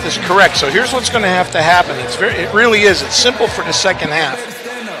Hazleton math is correct. So here's what's going to have to happen. It really is. It's simple for the second half.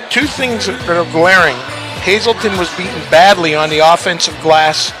 2 things that are glaring. Hazleton was beaten badly on the offensive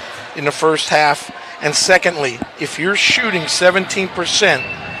glass in the first half. And secondly, if you're shooting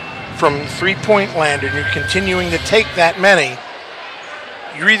 17% from three-point land and you're continuing to take that many,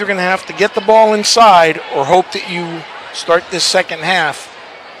 you're either going to have to get the ball inside or hope that you start this second half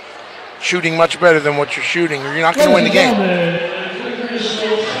shooting much better than what you're shooting, or you're not going to win the game.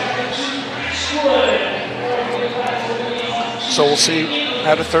 So we'll see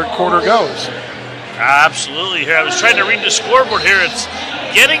how the third quarter goes. Absolutely. Here, I was trying to read the scoreboard here. It's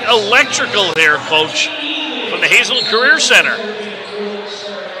getting electrical here, Coach, from the Hazleton Career Center.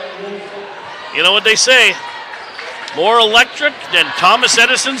 You know what they say? More electric than Thomas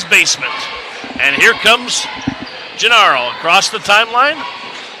Edison's basement. And here comes Gennaro across the timeline.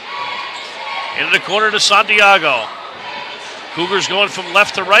 Into the corner to Santiago. Cougars going from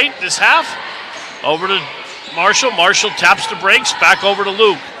left to right this half. Over to Marshall. Marshall taps the brakes. Back over to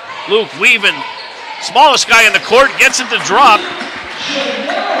Luke. Luke weaving. Smallest guy in the court. Gets it to drop.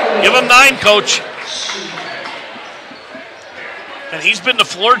 Give him 9, Coach. And he's been the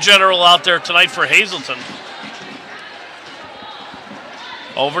floor general out there tonight for Hazleton.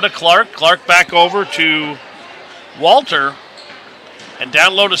 Over to Clark. Clark back over to Walter. And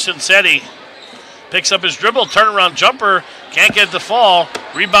down low to Cincetti. Picks up his dribble. Turnaround jumper. Can't get the fall.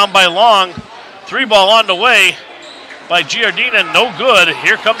 Rebound by Long. 3-ball on the way by Giardina. No good.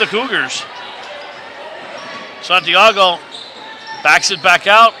 Here come the Cougars. Santiago backs it back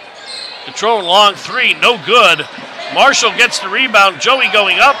out. Controlling Long 3. No good. Marshall gets the rebound. Joey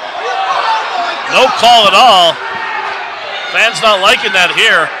going up. No call at all. Fans not liking that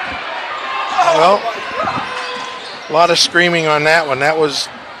here. Well, a lot of screaming on that one. That was...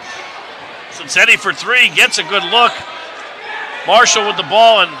 Cincetti for 3. Gets a good look. Marshall with the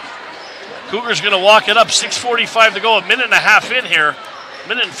ball, and Cougars going to walk it up. 6:45 to go. A minute and a half in here. A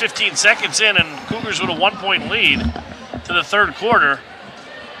minute and 15 seconds in, and Cougars with a 1-point lead to the third quarter.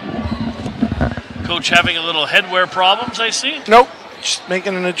 Coach having a little headwear problems, I see. Nope. Just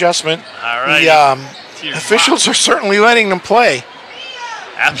making an adjustment. All right. The officials are certainly letting them play.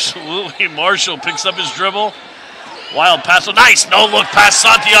 Absolutely. Marshall picks up his dribble. Wild pass. Oh, nice. No look pass.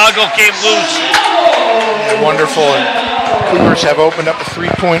 Santiago came loose. Yeah, wonderful. And Cougars have opened up a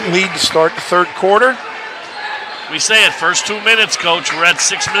 3-point lead to start the third quarter. We say it. First 2 minutes, Coach. We're at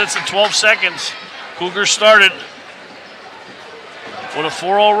 6 minutes and 12 seconds. Cougars started with a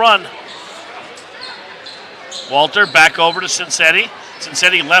 4-0 run. Walter back over to Cincetti.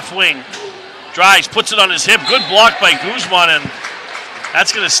 Cincetti left wing. Drives, puts it on his hip. Good block by Guzman, and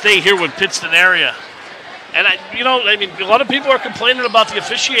that's going to stay here with Pittston area. And, a lot of people are complaining about the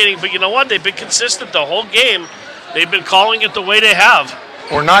officiating, but you know what? They've been consistent the whole game. They've been calling it the way they have.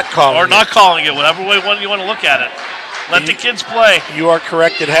 Or not calling it. Or not calling it, whatever way you want to look at it. Let the kids play. You are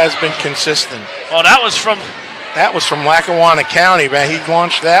correct. It has been consistent. Oh, that was from Lackawanna County, man. He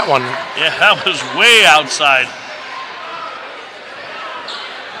launched that one. Yeah, that was way outside.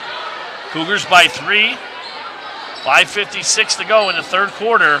 Cougars by 3. 5:56 to go in the third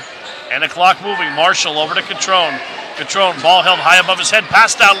quarter. And the clock moving. Marshall over to Catrone. Catrone, ball held high above his head.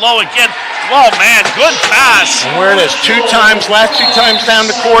 Pass down low again. Oh, man, good pass. And where it is, last two times down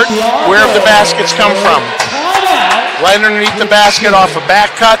the court, where have the baskets come from? Right underneath the basket off of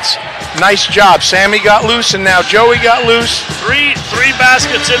back cuts. Nice job. Sammy got loose, and now Joey got loose. Three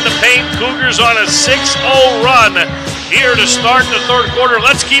baskets in the paint. Cougars on a 6-0 run here to start the third quarter.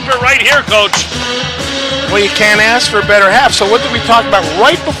 Let's keep it right here, Coach. Well, you can't ask for a better half. So what did we talk about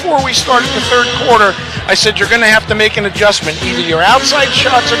right before we started the third quarter? I said you're going to have to make an adjustment. Either your outside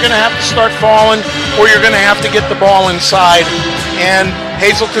shots are going to have to start falling, or you're going to have to get the ball inside. And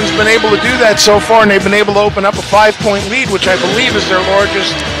Hazleton's been able to do that so far, and they've been able to open up a 5-point lead, which I believe is their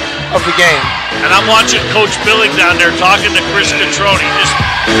largest of the game. And I'm watching Coach Billig down there talking to Chris Catrone. Just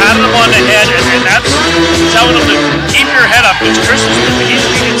patting him on the head, and that's telling him to keep your head up. Because Chris, you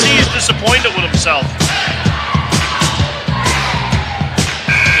can see he's disappointed with himself.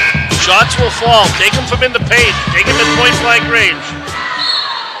 Shots will fall. Take them from in the paint. Take them in point-blank range.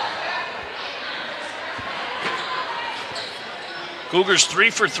 Cougars 3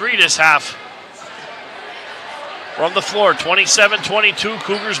 for 3 this half. From the floor, 27-22.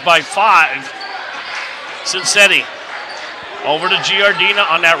 Cougars by 5. Cincetti over to Giardina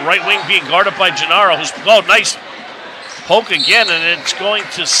on that right wing, being guarded by Gennaro. Nice poke again, and it's going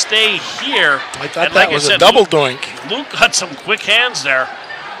to stay here. I thought that was a double doink. Luke got some quick hands there.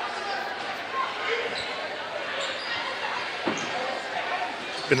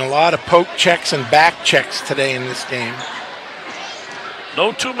 Been a lot of poke checks and back checks today in this game.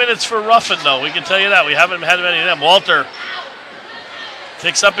 No 2 minutes for Ruffin, though. We can tell you that. We haven't had many of them. Walter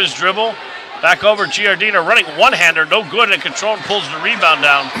picks up his dribble. Back over Giardina, running one-hander. No good, and Catrone pulls the rebound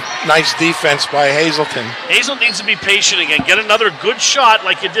down. Nice defense by Hazleton. Hazel needs to be patient again. Get another good shot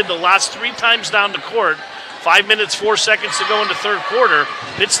like you did the last 3 times down the court. 5 minutes, 4 seconds to go in the third quarter.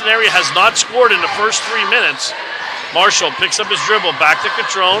 Pittston area has not scored in the first 3 minutes. Marshall picks up his dribble, back to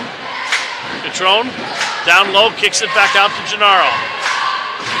Catrone. Catrone, down low, kicks it back out to Gennaro.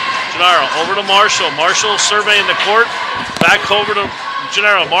 Gennaro over to Marshall. Marshall surveying the court, back over to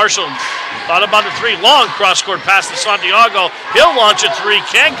Gennaro. Marshall thought about the 3. Long cross-court pass to Santiago. He'll launch a 3,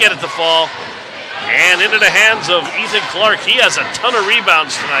 can't get it to fall. And into the hands of Ethan Clark. He has a ton of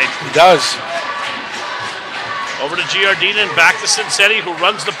rebounds tonight. He does. Over to Giardina and back to Cincetti, who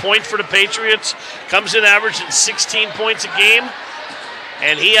runs the point for the Patriots. Comes in averaging 16 points a game,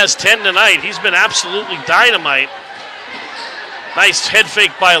 and he has 10 tonight. He's been absolutely dynamite. Nice head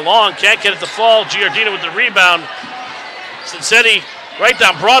fake by Long. Can't get it to fall. Giardina with the rebound. Cincetti right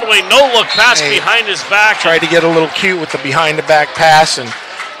down Broadway. No-look pass behind his back. Tried to get a little cute with the behind-the-back pass, and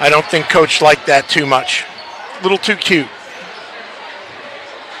I don't think Coach liked that too much. A little too cute.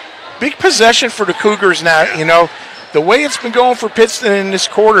 Big possession for the Cougars now. You know, the way it's been going for Pittston in this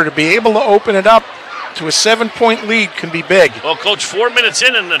quarter, to be able to open it up to a 7-point lead can be big. Well, Coach, 4 minutes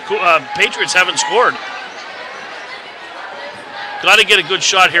in, and the Patriots haven't scored. Got to get a good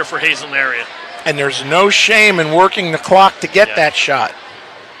shot here for Hazleton area. And there's no shame in working the clock to get that shot.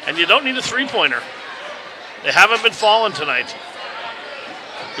 And you don't need a three-pointer. They haven't been falling tonight.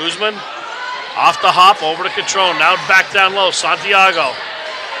 Guzman off the hop over to Catrone. Now back down low. Santiago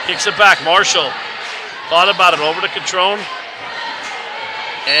kicks it back. Marshall thought about it. Over to Catrone.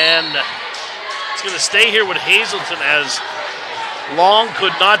 And it's going to stay here with Hazleton as Long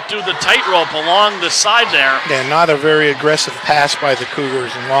could not do the tightrope along the side there. Yeah, not a very aggressive pass by the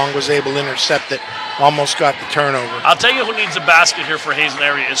Cougars, and Long was able to intercept it. Almost got the turnover. I'll tell you who needs a basket here for Hazleton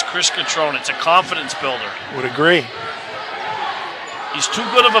area is Chris Catrone. It's a confidence builder. Would agree. He's too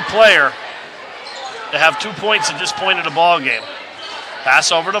good of a player to have 2 points at this point of the ball game.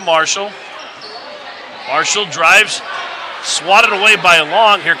 Pass over to Marshall. Marshall drives, swatted away by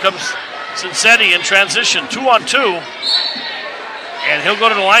Long. Here comes Cincetti in transition, 2-on-2. And he'll go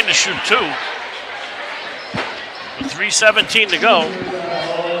to the line to shoot 2. With 3:17 to go.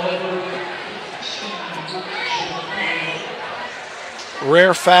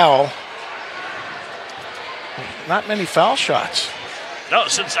 Rare foul. Not many foul shots. No,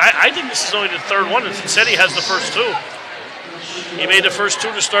 since I think this is only the third one, and Cincetti has the first 2. He made the first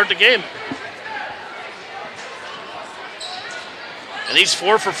 2 to start the game. And he's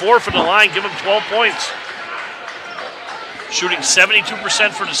 4 for 4 from the line. Give him 12 points. Shooting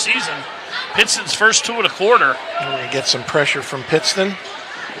 72% for the season. Pittston's first 2 in a quarter. We're going to get some pressure from Pittston.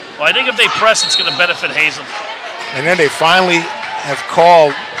 Well, I think if they press, it's going to benefit Hazleton. And then they finally have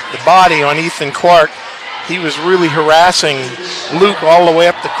called the body on Ethan Clark. He was really harassing Luke all the way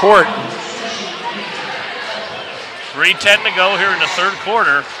up the court. 3:10 to go here in the third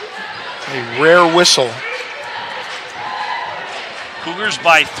quarter. A rare whistle. Cougars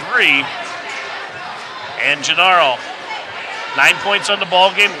by 3. And Gennaro, 9 points on the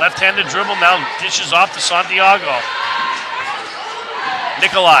ball game. Left-handed dribble, now dishes off to Santiago.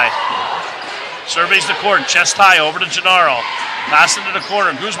 Nikolai surveys the court, chest high over to Gennaro. Pass into the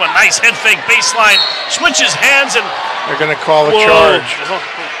corner. Guzman, nice head fake, baseline, switches hands, and they're going to call a charge.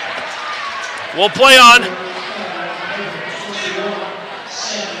 We'll play on.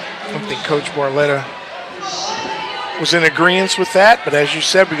 I don't think Coach Barletta was in agreement with that, but as you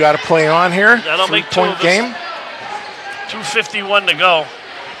said, we got to play on here. That'll make 3-point game. 2:51 to go.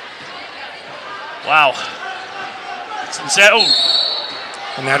 Wow.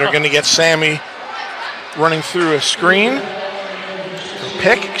 And now they're going to get Sammy running through a screen.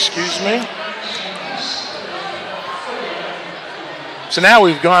 Pick, excuse me. So now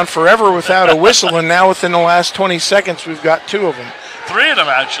we've gone forever without a whistle, and now within the last 20 seconds, we've got 2 of them. 3 of them,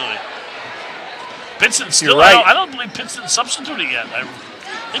 actually. Pittston still, right. I don't believe Pittston's substituting yet. I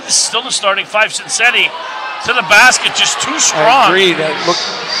think this is still the starting 5. Cincinnati to the basket, just too strong. I agree.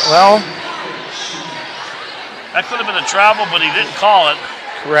 Well. That could have been a travel, but he didn't call it.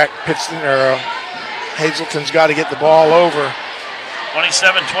 Correct. Pittston, or Hazleton's got to get the ball over.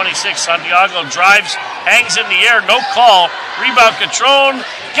 27-26, Santiago drives, hangs in the air, no call. Rebound, Catrone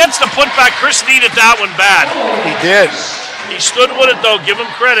gets the putback. Chris needed that one bad. He did. He stood with it, though. Give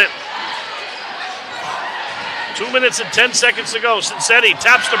him credit. 2 minutes and 10 seconds to go. Cincinnati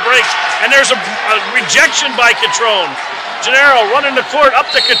taps the brakes, and there's a rejection by Catrone. Gennaro running the court,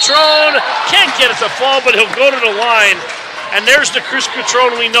 up to Catrone. Can't get it to fall, but he'll go to the line. And there's the Chris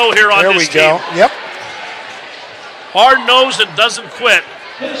Catrone we know here on this team. There we go. Yep. Hard-nosed and doesn't quit.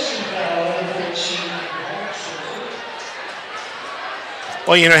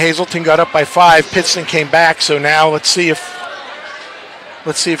 Well, you know, Hazleton got up by 5. Pittston came back, so now let's see if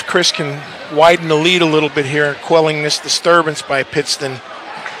Chris can widen the lead a little bit here, quelling this disturbance by Pittston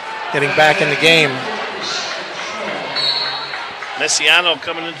getting back in the game. Messiano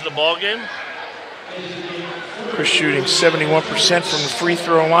coming into the ball game. Chris shooting 71% from the free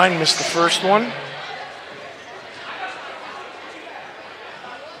throw line, missed the first one.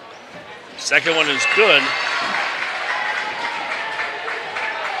 Second one is good.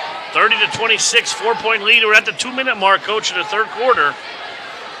 30-26, 4-point lead. We're at the 2-minute mark, Coach, in the third quarter.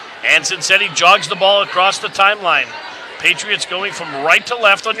 And Cincinnati jogs the ball across the timeline. Patriots going from right to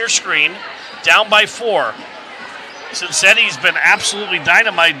left on your screen, down by 4. Cincinnati's been absolutely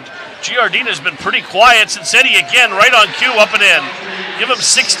dynamite. Giardina's been pretty quiet. Cincinnati again, right on cue, up and in. Give him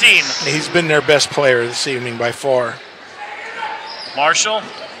 16. He's been their best player this evening by far. Marshall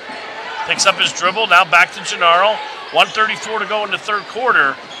picks up his dribble, now back to Gennaro. 1:34 to go in the third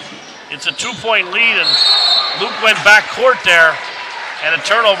quarter. It's a 2-point lead, and Luke went back court there, and a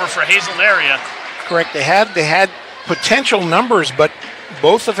turnover for Hazleton area. Correct. They had potential numbers, but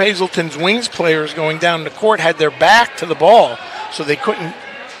both of Hazleton's wings players going down the court had their back to the ball, so they couldn't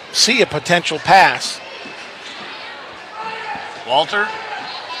see a potential pass. Walter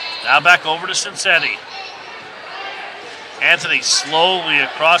now back over to Cincinnati. Anthony slowly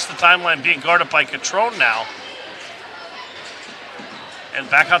across the timeline, being guarded by Catrone now. And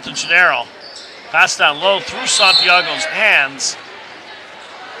back out to Gennaro. Pass down low through Santiago's hands.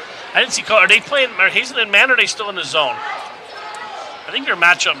 I didn't see. Are they playing? Are Hazleton man, or are they still in the zone? I think they're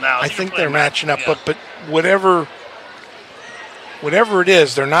matchup now. I think they're matching up, yeah. but whatever it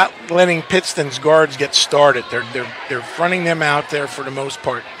is, they're not letting Pittston's guards get started. They're fronting them out there for the most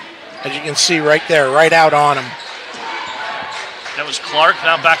part, as you can see right there, right out on them. That was Clark.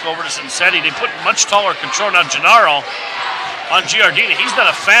 Now back over to Cincinnati. They put much taller control now. Gennaro on Giardina. He's done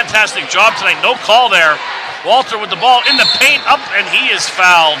a fantastic job tonight. No call there. Walter with the ball in the paint, up, and he is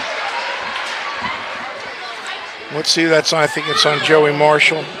fouled. Let's see, I think it's on Joey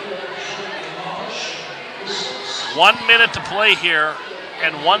Marshall. 1 minute to play here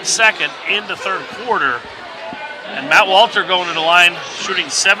and 1 second in the third quarter. And Matt Walter going to the line, shooting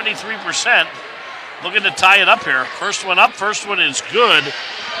 73%. Looking to tie it up here. First one up, first one is good.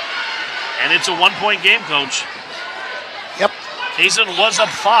 And it's a 1-point game, Coach. Yep. Hazleton was up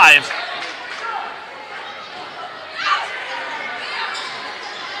 5.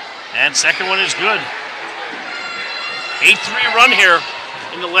 And second one is good. 8-3 run here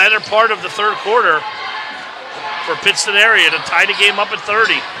in the latter part of the third quarter for Pittston area to tie the game up at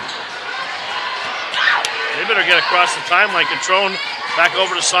 30. They better get across the timeline. Catrone Back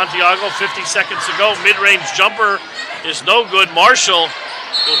over to Santiago, 50 seconds to go. Mid-range jumper is no good. Marshall,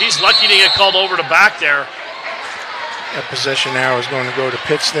 well, he's lucky to get called over to back there. That possession now is going to go to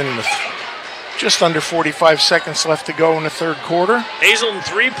Pittston with just under 45 seconds left to go in the third quarter. Hazleton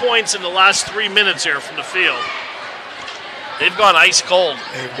 3 points in the last 3 minutes here from the field. They've gone ice cold.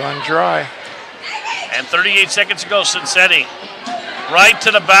 They've gone dry. And 38 seconds to go, Cincetti. Right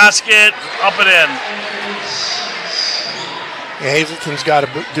to the basket, up and in. Yeah, Hazleton's got to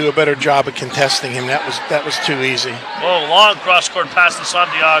do a better job of contesting him. That was too easy. Oh, long cross-court pass to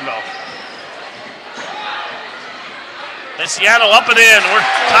Santiago. Messiano up and in. We're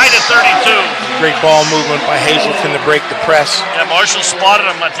tied at 32. Great ball movement by Hazleton to break the press. Yeah, Marshall spotted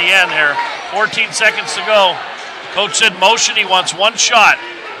him at the end here. 14 seconds to go. Coach said motion, he wants one shot.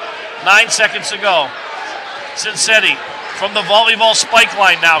 9 seconds to go. Cincetti from the volleyball spike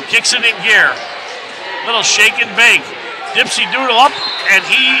line now. Kicks it in gear. Little shake and bake. Dipsy Doodle up, and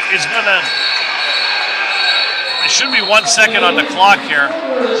he is going to... There should be 1 second on the clock here.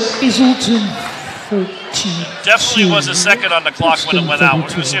 Hazleton 14. Definitely was a second on the clock when it went out. We're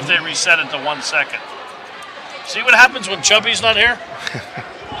going to see if they reset it to 1 second. See what happens when Chubby's not here?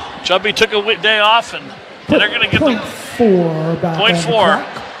 Chubby took a day off, and they're going to get the... Point four.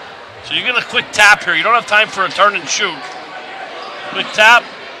 So you're going to quick tap here. You don't have time for a turn and shoot. Quick tap.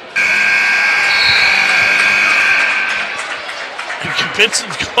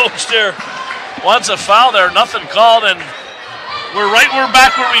 Pitston's coach there wants a foul there. Nothing called, and we're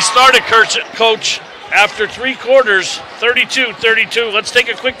back where we started, Coach. After 3 quarters, 32-32. Let's take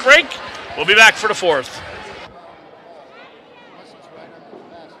a quick break. We'll be back for the fourth.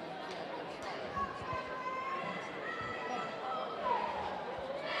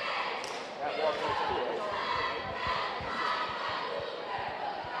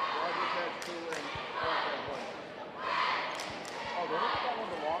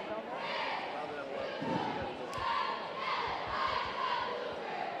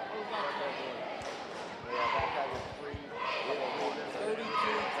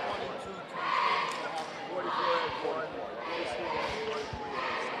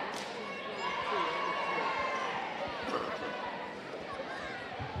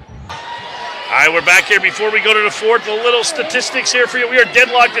 All right, we're back here. Before we go to the fourth, a little statistics here for you. We are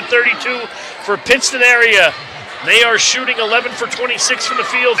deadlocked at 32 for Pittston area. They are shooting 11 for 26 from the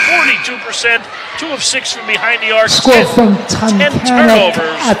field, 42%, 2 of 6 from behind the arc. Score from 10 Tunkhannock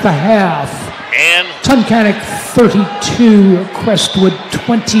turnovers. at the half. And Tunkhannock 32, Crestwood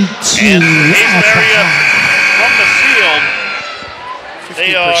 22 and at the area half. from the field,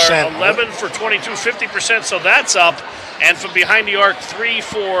 they are 11 for 22, 50%, so that's up. And from behind the arc, 3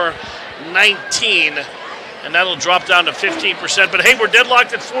 for 19, and that'll drop down to 15%. But hey, we're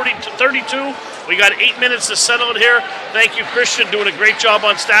deadlocked at 32. We got 8 minutes to settle it here. Thank you, Christian, doing a great job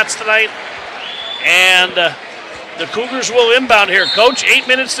on stats tonight. And the Cougars will inbound here. Coach, 8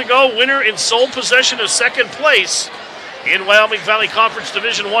 minutes to go. Winner in sole possession of second place in Wyoming Valley Conference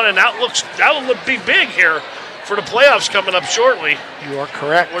Division I, and that'll be big here for the playoffs coming up shortly. You are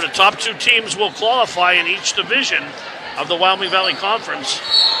correct. Where the top 2 teams will qualify in each division of the Wyoming Valley Conference.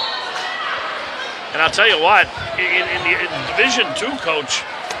 And I'll tell you what, in Division II, Coach,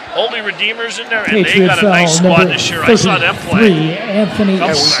 Holy Redeemer's in there, and they got a nice squad this year. I saw them play. Anthony we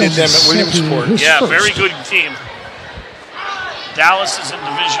did them at Williamsport. Yeah, very good team. Dallas is in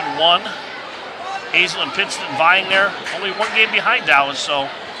Division I. Hazel and Pittston vying there. Only 1 game behind Dallas, so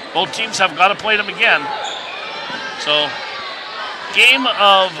both teams have got to play them again. So, game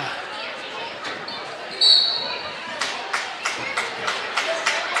of...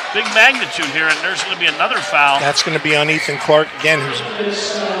 big magnitude here, and there's going to be another foul. That's going to be on Ethan Clark again,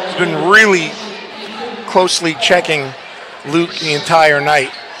 who's been really closely checking Luke the entire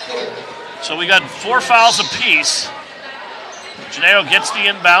night. So we got 4 fouls apiece. Gennaro gets the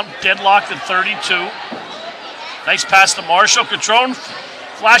inbound, deadlocked at 32. Nice pass to Marshall. Catrone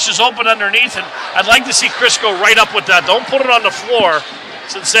flashes open underneath, and I'd like to see Chris go right up with that. Don't put it on the floor.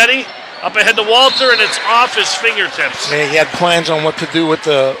 Cincetti up ahead to Walter, and it's off his fingertips. Yeah, he had plans on what to do with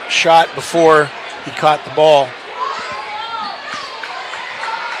the shot before he caught the ball.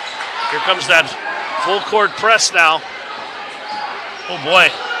 Here comes that full court press now. Oh boy.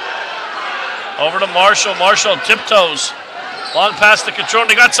 Over to Marshall. Marshall tiptoes. Long pass to Catrone.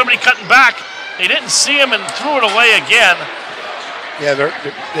 They got somebody cutting back. They didn't see him and threw it away again. Yeah,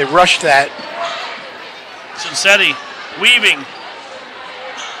 they rushed that. Cincetti weaving.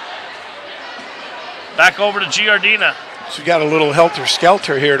 Back over to Giardina. So we got a little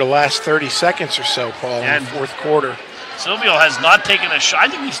helter-skelter here the last 30 seconds or so, Paul, in the fourth quarter. Silvio has not taken a shot. I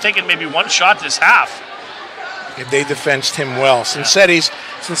think he's taken maybe 1 shot this half. They defensed him well.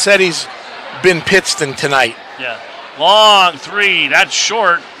 Cincetti's been Pittston tonight. Yeah. Long three. That's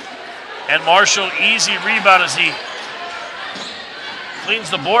short. And Marshall, easy rebound as he cleans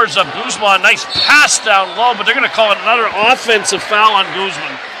the boards up. Guzman, nice pass down low, but they're going to call it another offensive foul on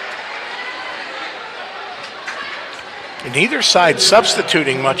Guzman. Neither side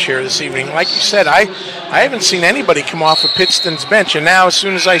substituting much here this evening. Like you said, I haven't seen anybody come off of Pittston's bench. And now, as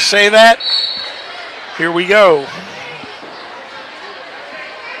soon as I say that, here we go.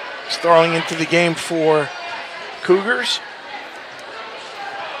 Throwing into the game for Cougars.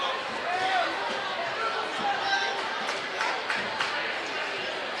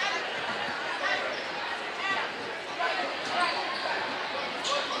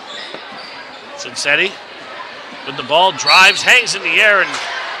 Cincetti with the ball, drives, hangs in the air, and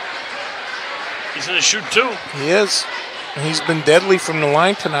he's going to shoot two. He is. And he's been deadly from the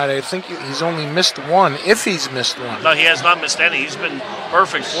line tonight. I think he's only missed one, if he's missed one. No, he has not missed any. He's been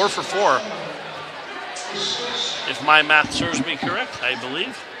perfect, 4 for 4. If my math serves me correct, I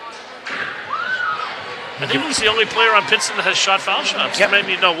believe. I think he's the only player on Pittston that has shot foul shots. Yep.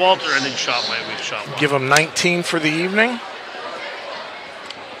 Maybe no Walter, I think shot one. Give him 19 for the evening.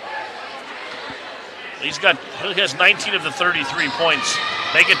 He has 19 of the 33 points.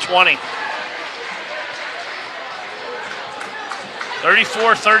 Make it 20.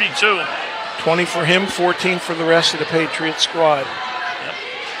 34-32. 20 for him, 14 for the rest of the Patriots squad. Yep.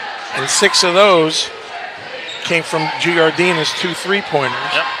 And 6 of those came from Giardina's 2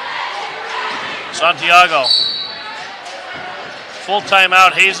 3-pointers. Yep. Santiago. Full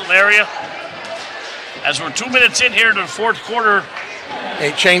timeout, Hazleton area. As we're 2 minutes in here to the fourth quarter.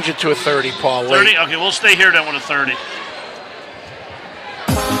 They change it to a 30, Paul. 30? Okay, we'll stay here then with a 30.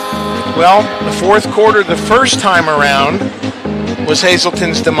 Well, the fourth quarter, the first time around, was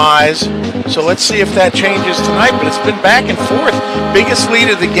Hazleton's demise. So let's see if that changes tonight. But it's been back and forth. Biggest lead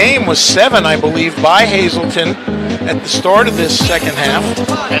of the game was 7, I believe, by Hazleton at the start of this second half.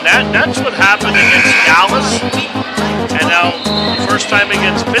 And that's what happened against Dallas. And now the first time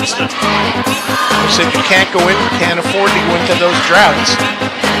against Pittston. I said you can't afford to go into those droughts.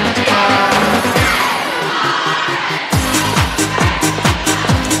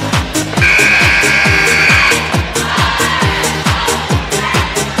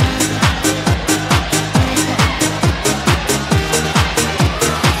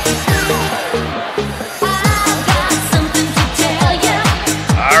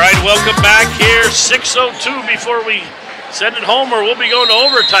 Welcome back here, 6:02 before we send it home, or we'll be going to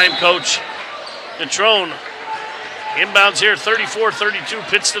overtime, Coach. Catrone inbounds here, 34-32,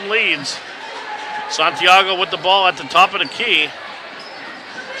 Pittston leads. Santiago with the ball at the top of the key.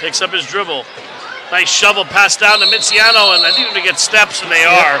 Picks up his dribble. Nice shovel pass down to Miziano, and I need him to get steps, and they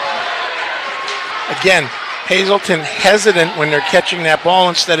are. Again, Hazleton hesitant when they're catching that ball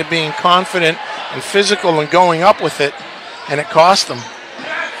instead of being confident and physical and going up with it, and it cost them.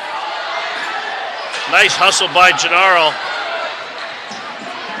 Nice hustle by Gennaro.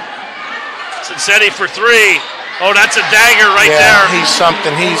 Cincetti for 3. Oh, that's a dagger right there. He's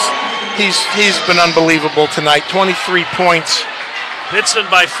something. He's been unbelievable tonight. 23 points. Pittston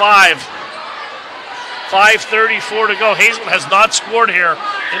by 5. 5:34 to go. Hazleton has not scored here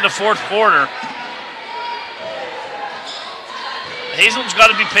in the fourth quarter. Hazleton's got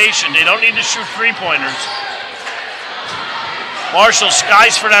to be patient. They don't need to shoot 3-pointers. Marshall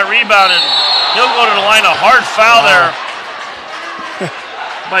skies for that rebound, and he'll go to the line. A hard foul there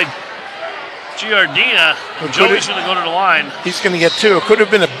by Giardina. Joey's going to go to the line. He's going to get 2. It could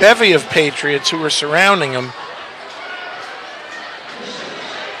have been a bevy of Patriots who were surrounding him.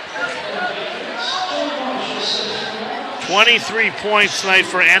 $23 points tonight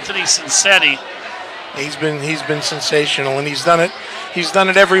for Anthony Cincetti. He's been sensational, and he's done it. He's done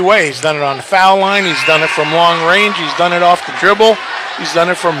it every way. He's done it on the foul line. He's done it from long range. He's done it off the dribble. He's done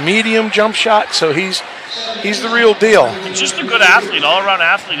it from medium jump shot. So he's the real deal. He's just a good athlete, all-around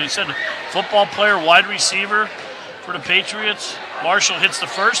athlete. He said football player, wide receiver for the Patriots. Marshall hits the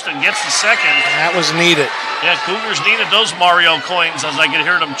first and gets the second. That was needed. Yeah, Cougars needed those Mario coins, as I could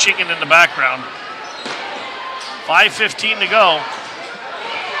hear them chinking in the background. 5:15 to go.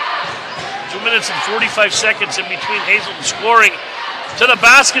 2 minutes and 45 seconds in between. Hazleton scoring to the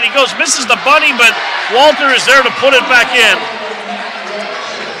basket. He goes, misses the bunny, but Walter is there to put it back in.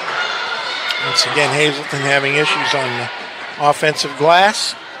 Once again, Hazleton having issues on the offensive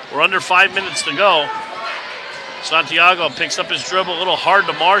glass. We're under 5 minutes to go. Santiago picks up his dribble, a little hard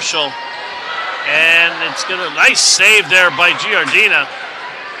to Marshall. And it's got a nice save there by Giardina.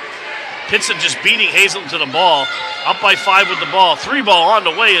 Pittston just beating Hazleton to the ball. Up by 5 with the ball. 3 ball on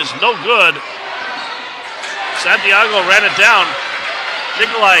the way is no good. Santiago ran it down.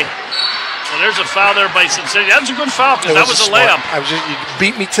 Nikolai, well, there's a foul there by Cincinnati. That was a good foul because that was a layup. You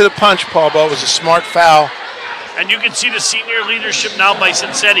beat me to the punch, Paul, but it was a smart foul. And you can see the senior leadership now by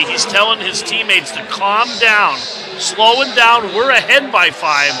Cincinnati. He's telling his teammates to calm down, slow it down. We're ahead by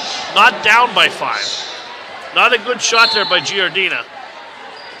 5, not down by 5. Not a good shot there by Giardina.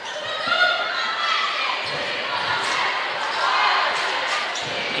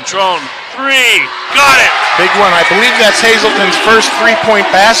 Catrone, 3, got it. Big one. I believe that's Hazleton's first 3-point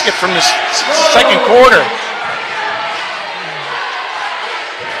basket from the second quarter.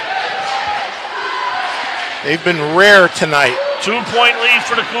 They've been rare tonight. 2-point lead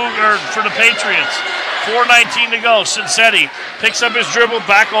for the Patriots. 4:19 to go. Cincinnati picks up his dribble,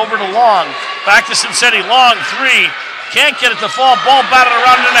 back over to Long. Back to Cincinnati. Long, 3. Can't get it to fall. Ball batted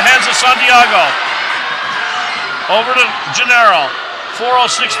around in the hands of Santiago. Over to Gennaro.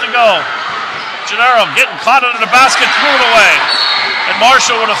 4:06 to go. Gennaro getting caught under the basket, threw it away. And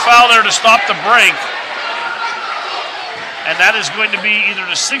Marshall with a foul there to stop the break. And that is going to be either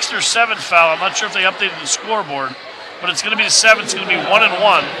the 6th or 7th foul. I'm not sure if they updated the scoreboard, but it's going to be the 7th. It's going to be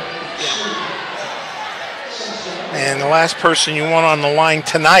 1-1. And the last person you want on the line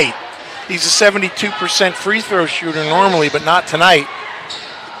tonight. He's a 72% free throw shooter normally, but not tonight.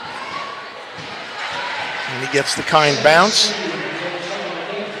 And he gets the kind bounce.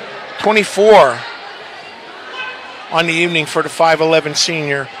 24 on the evening for the 5'11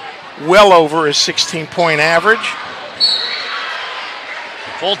 senior. Well over his 16-point average.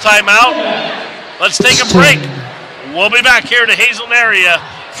 Full timeout. Let's take a break. We'll be back here to Hazleton area.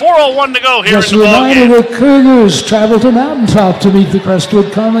 4:01 to go here Just in the reminder ballgame. the Cougars travel to Mountaintop to meet the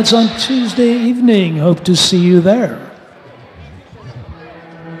Crestwood Comets on Tuesday evening. Hope to see you there.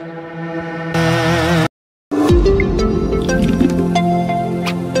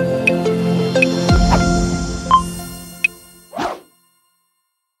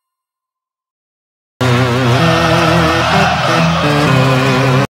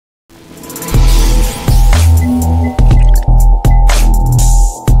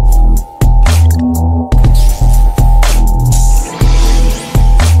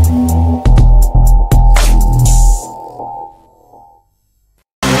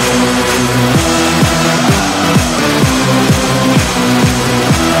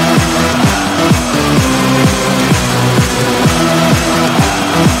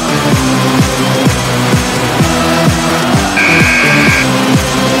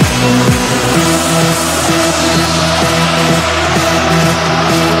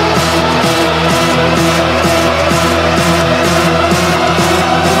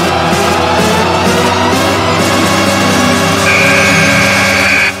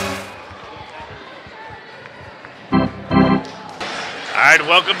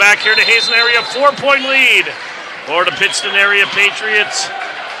 Welcome back here to Hazleton area. 4-point lead for the Pittston area Patriots.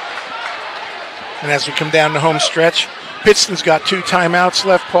 And as we come down the home stretch, Pittston's got 2 timeouts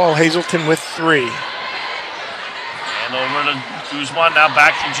left. Paul, Hazleton with 3. And over to Guzman, now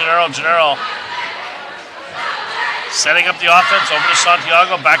back to Gennaro. Gennaro setting up the offense, over to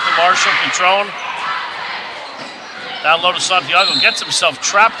Santiago, back to Marshall. Catrone down low to Santiago, gets himself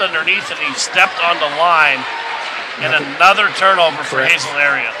trapped underneath, and he stepped on the line. And another turnover for Hazleton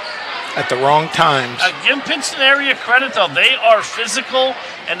area. At the wrong times. Give Pittston area credit, though. They are physical,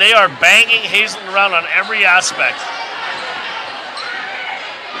 and they are banging Hazleton around on every aspect.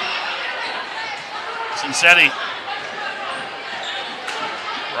 Cincinnati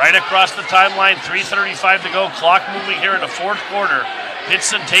right across the timeline, 3:35 to go. Clock moving here in the 4th quarter.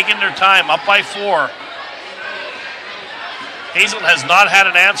 Pittston taking their time, up by 4. Hazleton has not had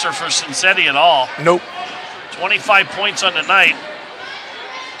an answer for Cincinnati at all. Nope. 25 points on the night.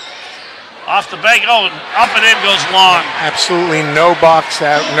 Off the bank, and up and in goes Long. Absolutely no box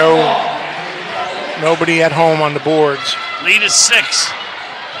out, nobody at home on the boards. Lead is 6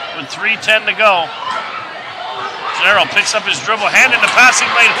 with 3:10 to go. Gennaro picks up his dribble, hand in the passing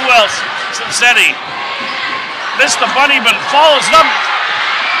lane. Who else? Cincinnati. Missed the bunny, but follows it up.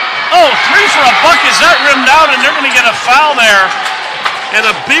 3 for a buck. Is that rimmed out? And they're going to get a foul there. And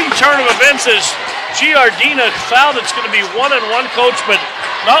a big turn of events is Giardina foul. That's going to be 1-1, coach, but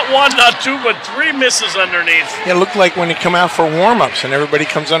not 1, not 2, but 3 misses underneath. It looked like when they come out for warm-ups and everybody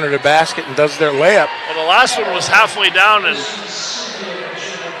comes under the basket and does their layup. Well, the last one was halfway down and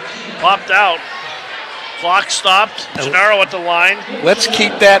popped out. Clock stopped. Gennaro at the line. Let's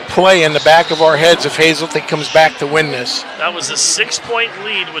keep that play in the back of our heads if Hazleton comes back to win this. That was a 6-point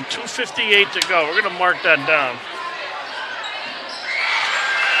lead with 2:58 to go. We're going to mark that down.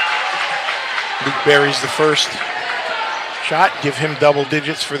 Luke buries the first shot, give him double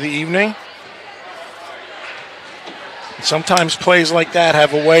digits for the evening. Sometimes plays like that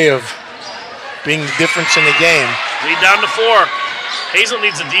have a way of being the difference in the game. Lead down to 4. Hazel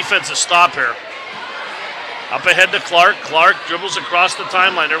needs a defensive stop here. Up ahead to Clark. Clark dribbles across the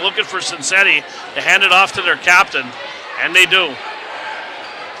timeline. They're looking for Cincinnati to hand it off to their captain, and they do.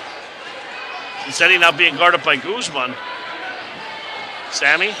 Cincinnati now being guarded by Guzman.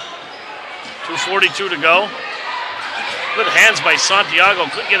 Sammy, 2:42 to go. Good hands by Santiago.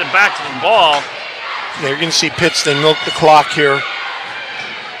 Couldn't get it back to the ball. Yeah, you're going to see Pittston milk the clock here.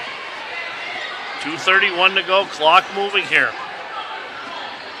 2:31 to go. Clock moving here.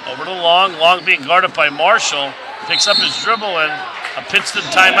 Over to Long. Long being guarded by Marshall. Picks up his dribble and a Pittston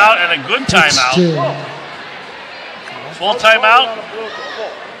timeout and a good timeout. Full timeout.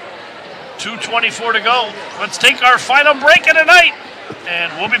 2:24 to go. Let's take our final break of the night.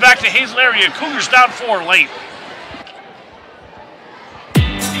 And we'll be back to Hazel area. Cougars down 4 late.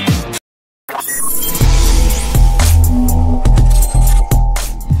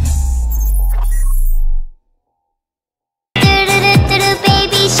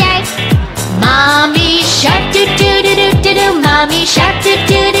 Mommy shark doo doo doo doo doo doo. Mommy shark doo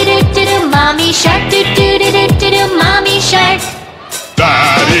doo doo doo doo doo. Mommy shark doo doo doo doo doo doo. Mommy shark.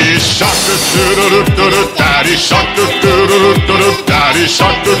 Daddy shark doo doo doo doo doo. Daddy shark doo doo doo doo doo. Daddy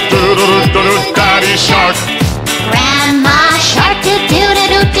shark doo doo doo doo doo. Daddy shark. Grandma shark doo doo doo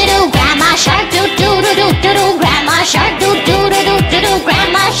doo doo doo. Grandma shark doo doo doo doo doo doo. Grandma shark doo doo doo doo doo doo.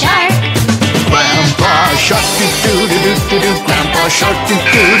 Grandma shark. Grandpa shark doo doo doo doo doo. Grandpa shark doo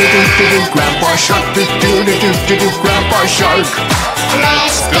doo doo doo doo. Grandpa shark doo doo doo doo doo. Grandpa shark.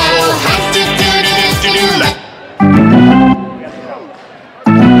 Let's go hunt doo doo doo doo doo doo.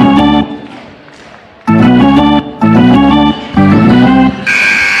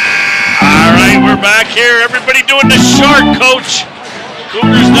 All right, we're back here. Everybody doing the shark, coach.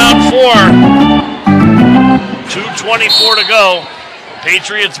 Cougars down 4. 2:24 to go.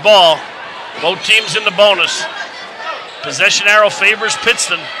 Patriots ball. Both teams in the bonus. Possession arrow favors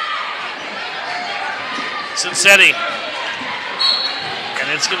Pittston. Cincinnati. And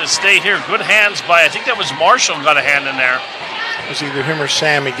it's going to stay here. Good hands by, I think that was Marshall got a hand in there. It was either him or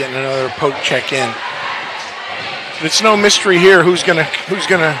Sammy getting another poke check in. But it's no mystery here who's gonna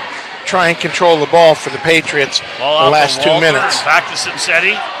try and control the ball for the Patriots the last 2 minutes. Back to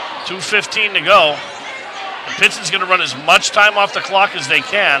Cincinnati. 2:15 to go. And Pittston's going to run as much time off the clock as they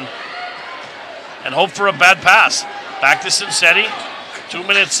can and hope for a bad pass. Back to Cincinnati. 2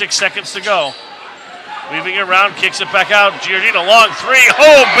 minutes, 6 seconds to go. Weaving it around, kicks it back out. Giardino, long 3.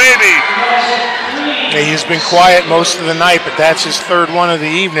 Oh, baby! Yeah, he's been quiet most of the night, but that's his 3rd one of the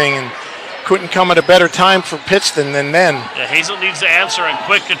evening, and couldn't come at a better time for Pittston than then. Yeah, Hazel needs to answer, and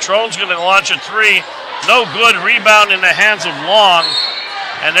quick. Catrone's going to launch a 3. No good. Rebound in the hands of Long.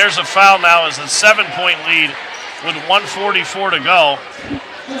 And there's a foul now as a 7-point lead with 1:44 to go.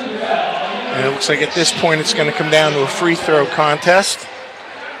 And it looks like at this point it's going to come down to a free throw contest.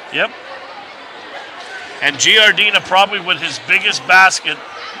 Yep. And Giardina probably with his biggest basket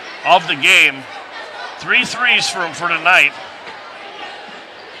of the game. 3 threes for him for tonight.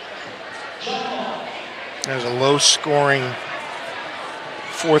 There's a low-scoring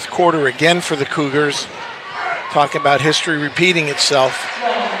 4th quarter again for the Cougars. Talk about history repeating itself.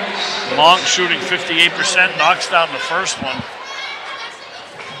 Long shooting 58%, knocks down the first one.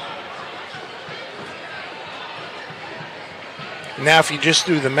 Now if you just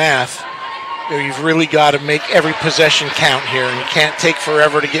do the math, you've really got to make every possession count here, and you can't take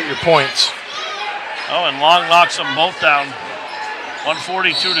forever to get your points. Oh, and Long knocks them both down.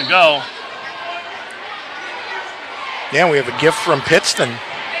 1:42 to go. Yeah, we have a gift from Pittston.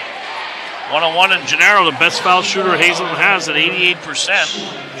 101 and Gennaro, the best foul shooter Hazleton has at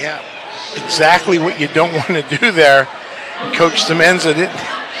 88%. Yeah, exactly what you don't want to do there. Coach Semenza didn't.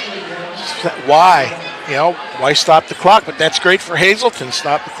 Why? You know, why stop the clock? But that's great for Hazleton.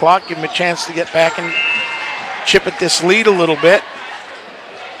 Stop the clock, give him a chance to get back and chip at this lead a little bit.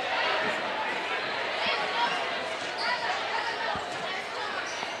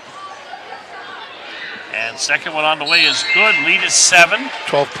 And second one on the way is good. Lead is 7.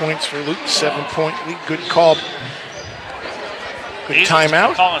 12 points for Luke, 7-point lead. Good call. Good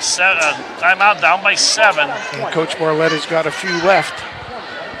timeout. Call a timeout down by 7. And Coach Barletta's got a few left.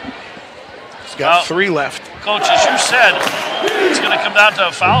 He's got 3 left. Coach, as you said, it's going to come down to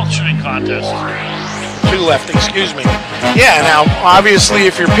a foul shooting contest. 2 left, excuse me. Yeah, now, obviously,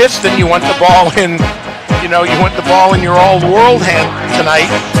 if you're Pittston, you want the ball in, you want the ball in your all-world hand tonight.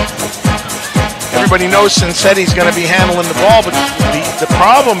 everybody knows Cincinnati's going to be handling the ball, but the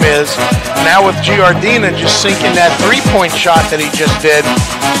problem is now with Giardina just sinking that three-point shot that he just did,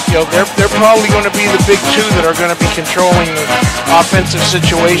 they're probably going to be the big two that are going to be controlling the offensive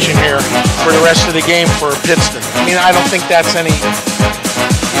situation here for the rest of the game for Pittston. I mean, I don't think that's any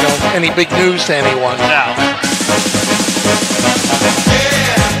big news to anyone. Now.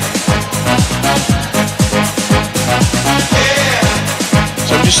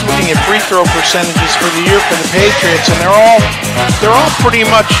 So I'm just looking at free throw percentages for the year for the Patriots, and they're all pretty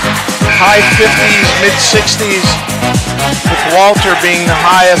much high 50s, mid 60s, with Walter being the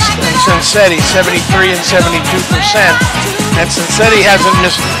highest and Cincinnati 73 and 72%. And Cincinnati hasn't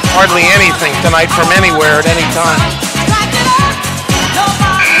missed hardly anything tonight from anywhere at any time.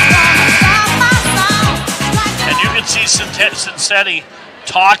 And you can see Cincinnati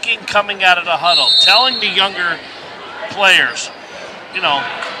talking coming out of the huddle, telling the younger players,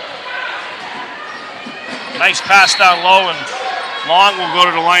 nice pass down low, and Long will go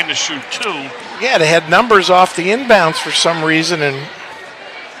to the line to shoot two. Yeah, they had numbers off the inbounds for some reason, and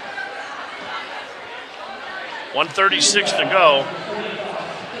 1:36 to go.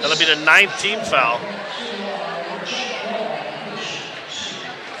 That'll be the 9th team foul.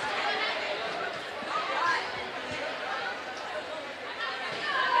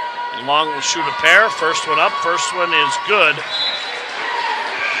 Long will shoot a pair. First one up. First one is good.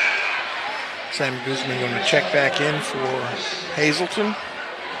 Sam Guzman going to check back in for Hazleton.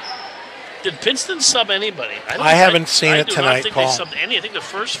 Did Pittston sub anybody? I haven't seen it tonight, Paul. I don't think they subbed any. I think the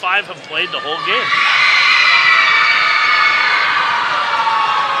first 5 have played the whole game.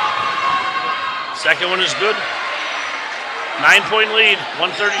 Second one is good. 9-point lead.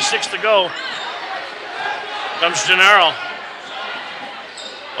 1:36 to go. Comes Gennaro.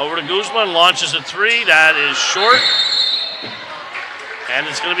 Over to Guzman, launches a three. That is short. And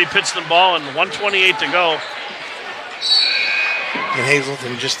it's going to be Pittston ball and 1:28 to go. And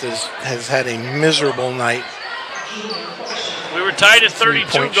Hazleton just has had a miserable night. We were tied at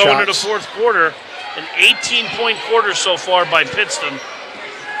 32 going into the fourth quarter. An 18-point quarter so far by Pittston.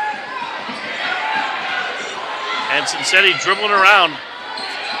 And Cincinnati dribbling around.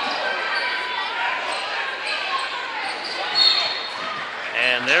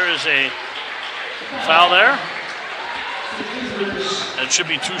 And there is a foul there. And it should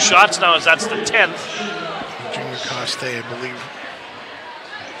be 2 shots now, as that's the 10th. Junior Coste, I believe.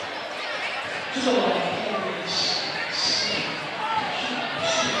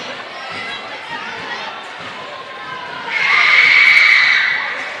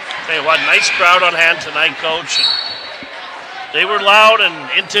 Tell you what, nice crowd on hand tonight, Coach. And they were loud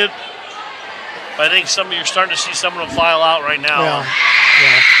and into it. But I think you're starting to see some of them file out right now.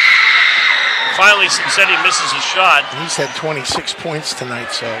 Yeah. Finally, Cincinnati misses a shot. He's had 26 points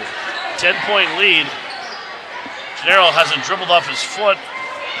tonight, so. 10-point lead. Gennaro has it dribbled off his foot.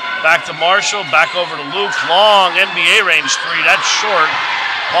 Back to Marshall, back over to Luke. Long NBA range three, that's short.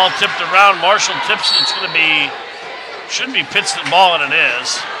 Ball tipped around, Marshall tips it. It's going to be, shouldn't be Pittston ball, and it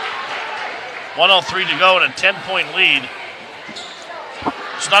is. 1:03 to go and a 10-point lead.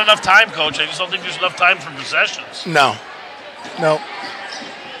 It's not enough time, Coach. I just don't think there's enough time for possessions. No.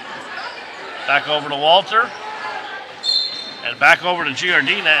 Back over to Walter. And back over to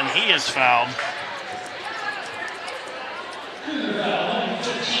Giardina, and he is fouled.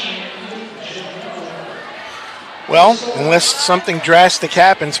 Well, unless something drastic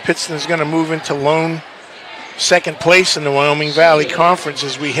happens, Pittston's going to move into lone second place in the Wyoming Valley Conference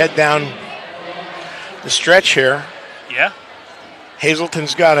as we head down the stretch here. Yeah.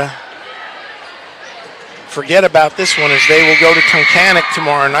 Hazleton's got to forget about this one as they will go to Tunkhannock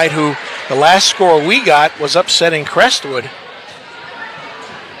tomorrow night, who the last score we got was upsetting Crestwood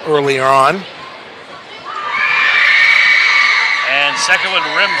earlier on. And second one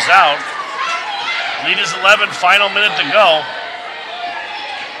rims out. Lead is 11, final minute to go.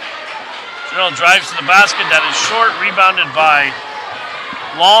 Drill drives to the basket, that is short, rebounded by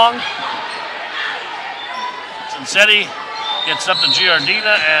Long. Cincinnati gets up to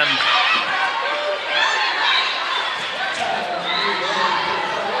Giardina, and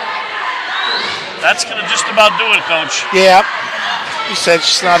that's going to just about do it, Coach. Yeah, he said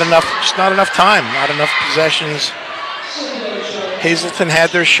just not enough time, not enough possessions. Hazleton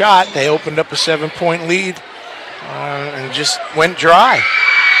had their shot. They opened up a 7-point lead and just went dry.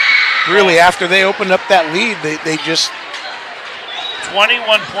 Really, after they opened up that lead, they just...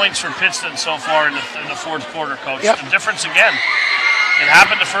 21 points for Pittston so far in the fourth quarter, Coach. Yep. The difference again. It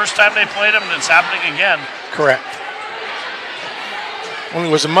happened the first time they played them, and it's happening again. Correct. Only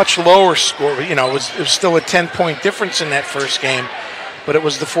was a much lower score, but, it was still a 10-point difference in that first game. but it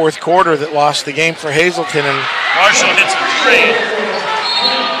was the fourth quarter that lost the game for Hazleton, and Marshall hits a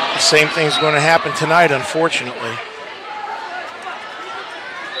three. the same thing's going to happen tonight, unfortunately.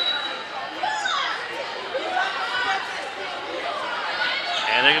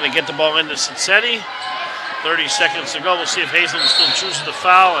 And they're going to get the ball into Cincinnati. 30 seconds to go. We'll see if Hazleton still chooses the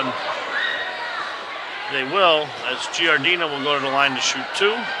foul, and they will, as Giardina will go to the line to shoot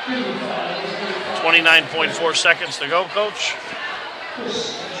two. 29.4 seconds to go, Coach.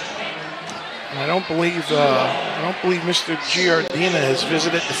 I don't believe Mr. Giardina has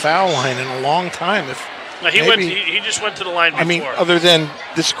visited the foul line in a long time. No, he just went to the line before. I mean, other than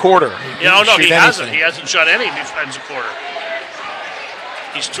this quarter. He hasn't. He hasn't shot any defensive quarter.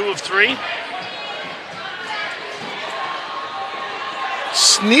 He's 2 of 3.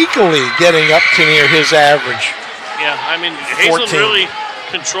 Sneakily getting up to near his average. Yeah, I mean, Hazleton really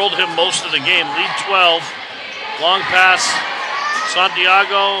controlled him most of the game. Lead 12. Long pass.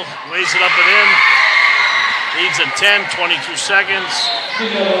 Santiago weighs it up and in. Leads at 10, 22 seconds.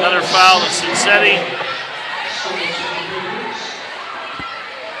 Another foul to Cincinnati.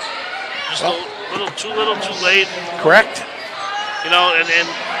 Just a little too late. Correct. You know, and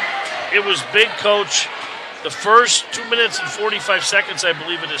it was big, Coach. The first 2 minutes and 45 seconds, I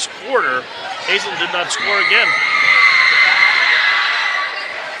believe, of this quarter, Hazleton did not score again.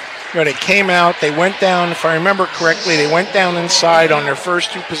 You know, they came out, they went down, if I remember correctly, they went down inside on their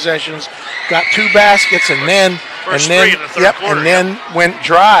first 2 possessions, got 2 baskets, and then went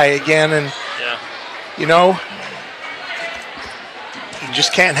dry again, and you know, you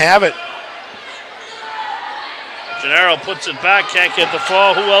just can't have it. Gennaro puts it back, can't get the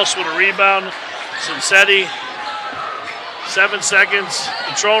fall. Who else with a rebound? Cincinnati. 7 seconds.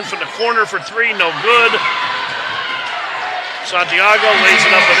 Patron from the corner for 3, no good. Santiago lays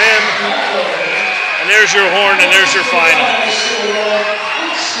it up and in. And there's your horn, and there's your final.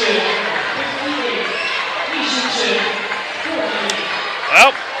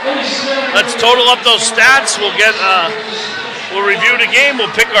 Well, let's total up those stats. We'll review the game. We'll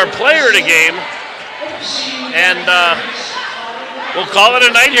pick our player of the game. And we'll call it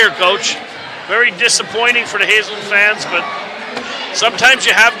a night here, Coach. Very disappointing for the Hazleton fans, but sometimes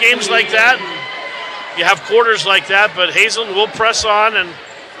you have games like that, and you have quarters like that, but Hazleton will press on, and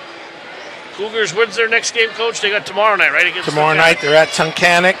Cougars wins their next game, Coach. They got tomorrow night, right? Tomorrow night they're at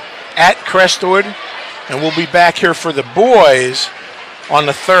Tunkhannock, at Crestwood, and we'll be back here for the boys on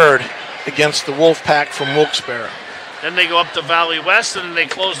the 3rd against the Wolfpack from Wilkes-Barre. Then they go up to Valley West, and then they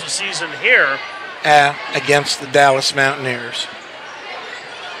close the season here. Against the Dallas Mountaineers.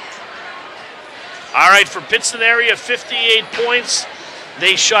 All right, for Pittston area, 58 points.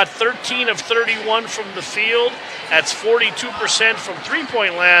 They shot 13 of 31 from the field. That's 42% from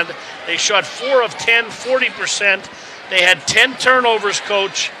three-point land. They shot 4 of 10, 40%. They had 10 turnovers,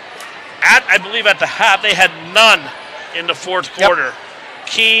 Coach. I believe at the half, they had none in the fourth quarter. Yep.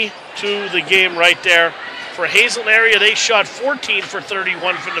 Key to the game right there. For Hazleton area, they shot 14 for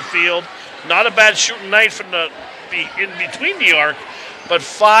 31 from the field. Not a bad shooting night from in between the arc, but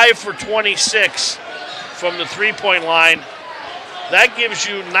 5 for 26 from the three-point line. That gives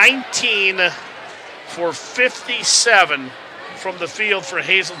you 19 for 57 from the field for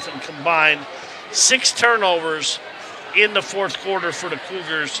Hazleton combined. 6 turnovers in the fourth quarter for the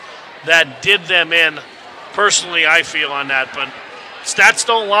Cougars that did them in. Personally, I feel on that, but stats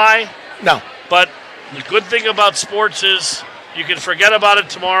don't lie. No. But the good thing about sports is you can forget about it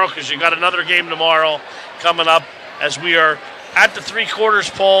tomorrow because you got another game tomorrow coming up as we are at the three-quarters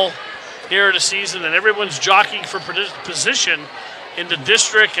pole here of the season, and everyone's jockeying for position in the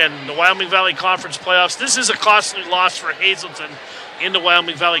district and the Wyoming Valley Conference playoffs. This is a costly loss for Hazleton in the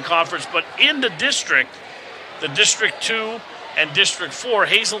Wyoming Valley Conference, but in the District 2 and District 4,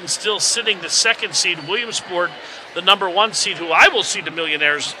 Hazleton still sitting the second seed, Williamsport the number 1 seed, who I will see the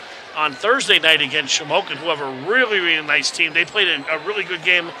Millionaires on Thursday night against Shamokin, who have a really, really nice team. They played a really good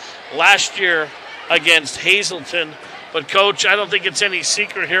game last year against Hazleton. But, Coach, I don't think it's any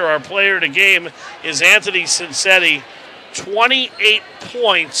secret here. Our player of the game is Anthony Cincinnati. 28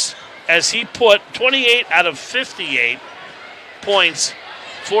 points as he put 28 out of 58 points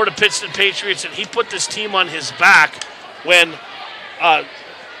for the Pittston Patriots, and he put this team on his back when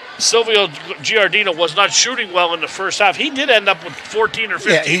Silvio Giardino was not shooting well in the first half. He did end up with 14 or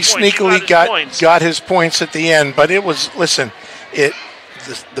 15 points. Yeah, he sneakily got his points at the end, but it was, listen,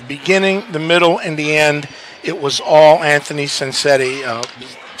 the beginning, the middle, and the end, it was all Anthony Cincinnati,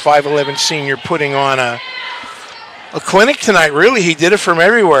 5'11" senior, putting on a clinic tonight. Really, he did it from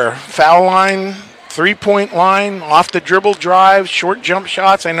everywhere. Foul line, three-point line, off the dribble drive, short jump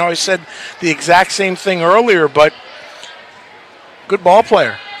shots. I know I said the exact same thing earlier, but good ball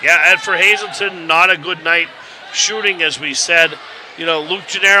player. Yeah, and for Hazleton, not a good night shooting, as we said. You know, Luke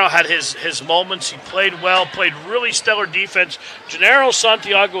Gennaro had his moments. He played well, played really stellar defense. Gennaro,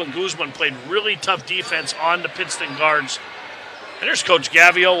 Santiago, and Guzman played really tough defense on the Pittston guards. And there's Coach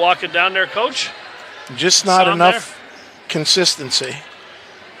Gavio walking down there, Coach. Just not enough consistency.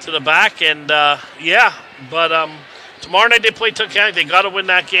 To the back, and but tomorrow night they play Tunkhannock. They got to win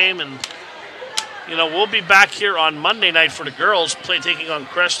that game, and you know we'll be back here on Monday night for the girls taking on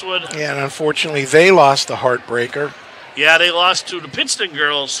Crestwood. Yeah, and unfortunately they lost a heartbreaker. Yeah, they lost to the Pittston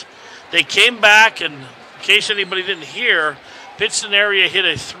girls. They came back, and in case anybody didn't hear, Pittston area hit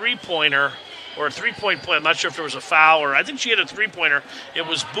a three-pointer or a three-point play. I'm not sure if there was a foul, or I think she hit a three-pointer. It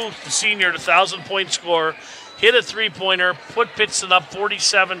was Booth, the senior, the 1,000-point scorer, hit a three-pointer, put Pittston up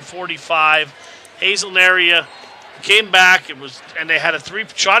 47-45. Hazleton area came back. And they had a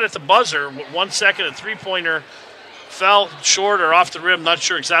shot at the buzzer with 1 second. A three-pointer fell short or off the rim. Not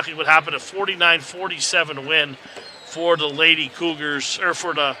sure exactly what happened. A 49-47 win for the Lady Cougars, or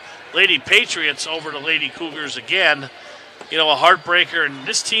for the Lady Patriots over the Lady Cougars again. You know, a heartbreaker, and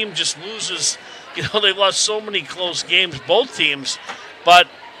this team just loses. You know, they've lost so many close games, both teams, but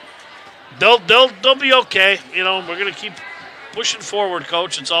they'll be okay. You know, we're going to keep pushing forward,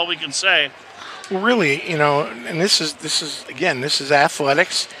 Coach. It's all we can say. Well, really, you know, and this is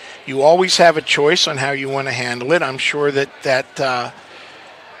athletics. You always have a choice on how you want to handle it. I'm sure that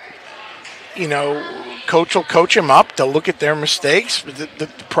you know, coach will coach them up. They'll look at their mistakes. But the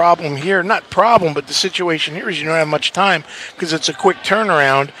problem here, not problem, but the situation here is you don't have much time because it's a quick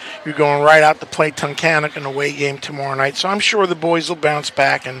turnaround. You're going right out to play Tunkhannock in a away game tomorrow night. So I'm sure the boys will bounce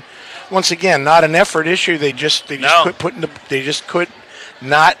back. And once again, not an effort issue. They just could not put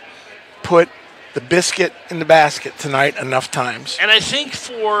the biscuit in the basket tonight enough times. And I think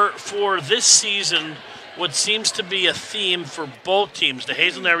for this season, what seems to be a theme for both teams, the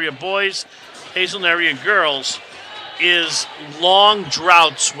Hazleton area boys, Hazleton area girls, is long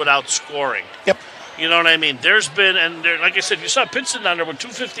droughts without scoring. Yep. You know what I mean? There's been, and like I said, you saw Pittston down there with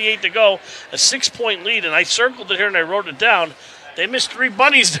 2:58 to go, a 6-point lead, and I circled it here and I wrote it down. They missed 3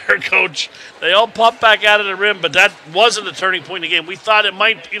 bunnies there, Coach. They all popped back out of the rim, but that wasn't the turning point in the game. We thought it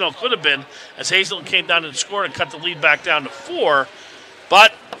might, could have been, as Hazleton came down and scored and cut the lead back down to 4.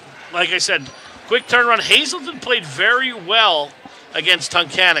 But, like I said, quick turnaround. Hazleton played very well against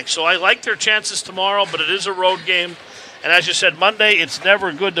Tunkhannock, so I like their chances tomorrow, but it is a road game. And as you said, Monday, it's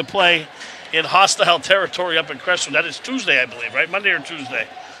never good to play in hostile territory up in Crestwood. That is Tuesday, I believe, right? Monday or Tuesday?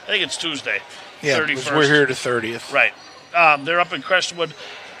 I think it's Tuesday. Yeah, 31st. We're here to 30th. Right. They're up in Crestwood,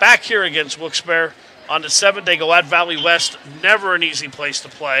 back here against Wilkes-Barre. On the 7th, they go at Valley West. Never an easy place to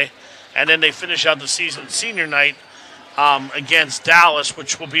play. And then they finish out the season senior night against Dallas,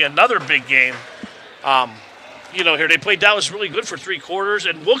 which will be another big game. Here they played Dallas really good for 3 quarters.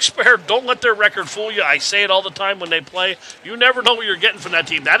 And Wilkes-Barre, don't let their record fool you. I say it all the time when they play. You never know what you're getting from that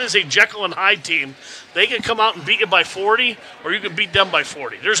team. That is a Jekyll and Hyde team. They can come out and beat you by 40, or you can beat them by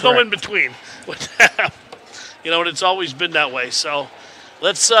 40. There's no in between with them. And it's always been that way. So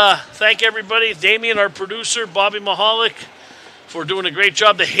let's thank everybody. Damien, our producer, Bobby Mahalik, for doing a great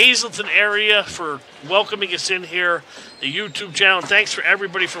job. The Hazleton area for welcoming us in here. The YouTube channel. And thanks for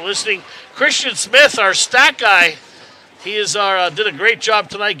everybody for listening. Christian Smith, our stat guy, he is did a great job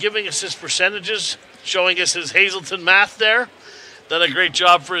tonight giving us his percentages, showing us his Hazleton math there. Done a great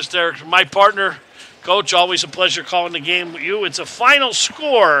job for us there. My partner, Coach, always a pleasure calling the game with you. It's a final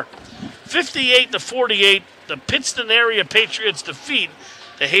score, 58-48. The Pittston area Patriots defeat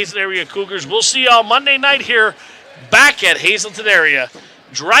the Hazleton area Cougars. We'll see y'all Monday night here back at Hazleton area.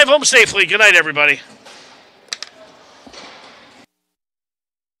 Drive home safely. Good night, everybody.